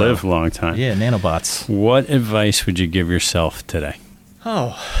we're going to live a long time. Yeah, nanobots. What advice would you give yourself today?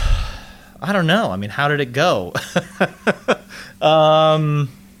 Oh, I don't know. I mean, how did it go?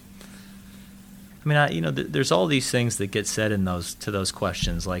 There's all these things that get said in those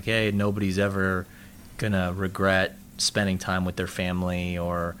questions, like, hey, nobody's ever going to regret spending time with their family,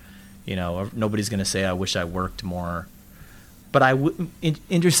 or nobody's going to say, I wish I worked more. But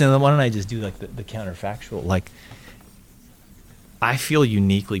interestingly, why don't I just do like the counterfactual? Like, I feel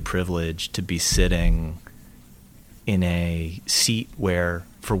uniquely privileged to be sitting in a seat where,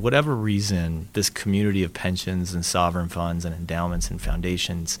 for whatever reason, this community of pensions and sovereign funds and endowments and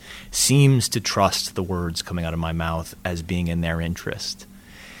foundations seems to trust the words coming out of my mouth as being in their interest.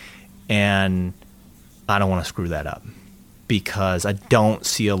 And I don't want to screw that up, because I don't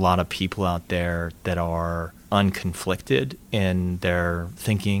see a lot of people out there that are unconflicted in their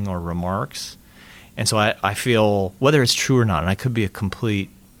thinking or remarks. And so I feel, whether it's true or not, and I could be a complete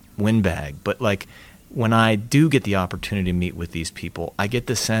windbag, but like, when I do get the opportunity to meet with these people, I get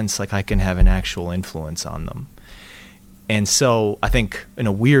the sense like I can have an actual influence on them. And so I think, in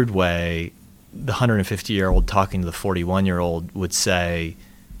a weird way, the 150-year-old talking to the 41-year-old would say,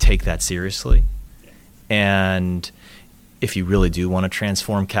 take that seriously. And if you really do want to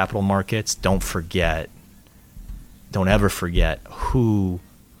transform capital markets, don't ever forget who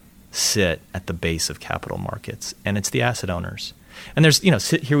sit at the base of capital markets, and it's the asset owners. And there's,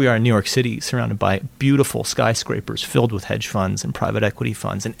 here we are in New York City, surrounded by beautiful skyscrapers filled with hedge funds and private equity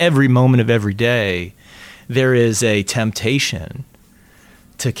funds. And every moment of every day, there is a temptation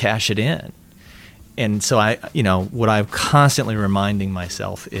to cash it in. And so what I'm constantly reminding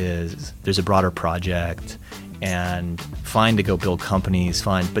myself is there's a broader project, and fine to go build companies,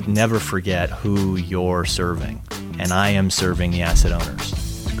 but never forget who you're serving. And I am serving the asset owners.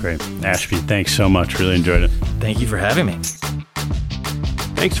 Great. Ashby, thanks so much. Really enjoyed it. Thank you for having me.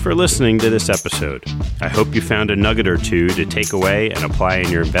 Thanks for listening to this episode. I hope you found a nugget or two to take away and apply in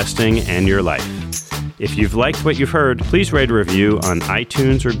your investing and your life. If you've liked what you've heard, please write a review on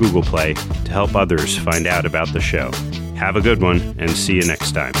iTunes or Google Play to help others find out about the show. Have a good one, and see you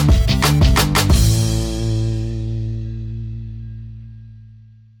next time.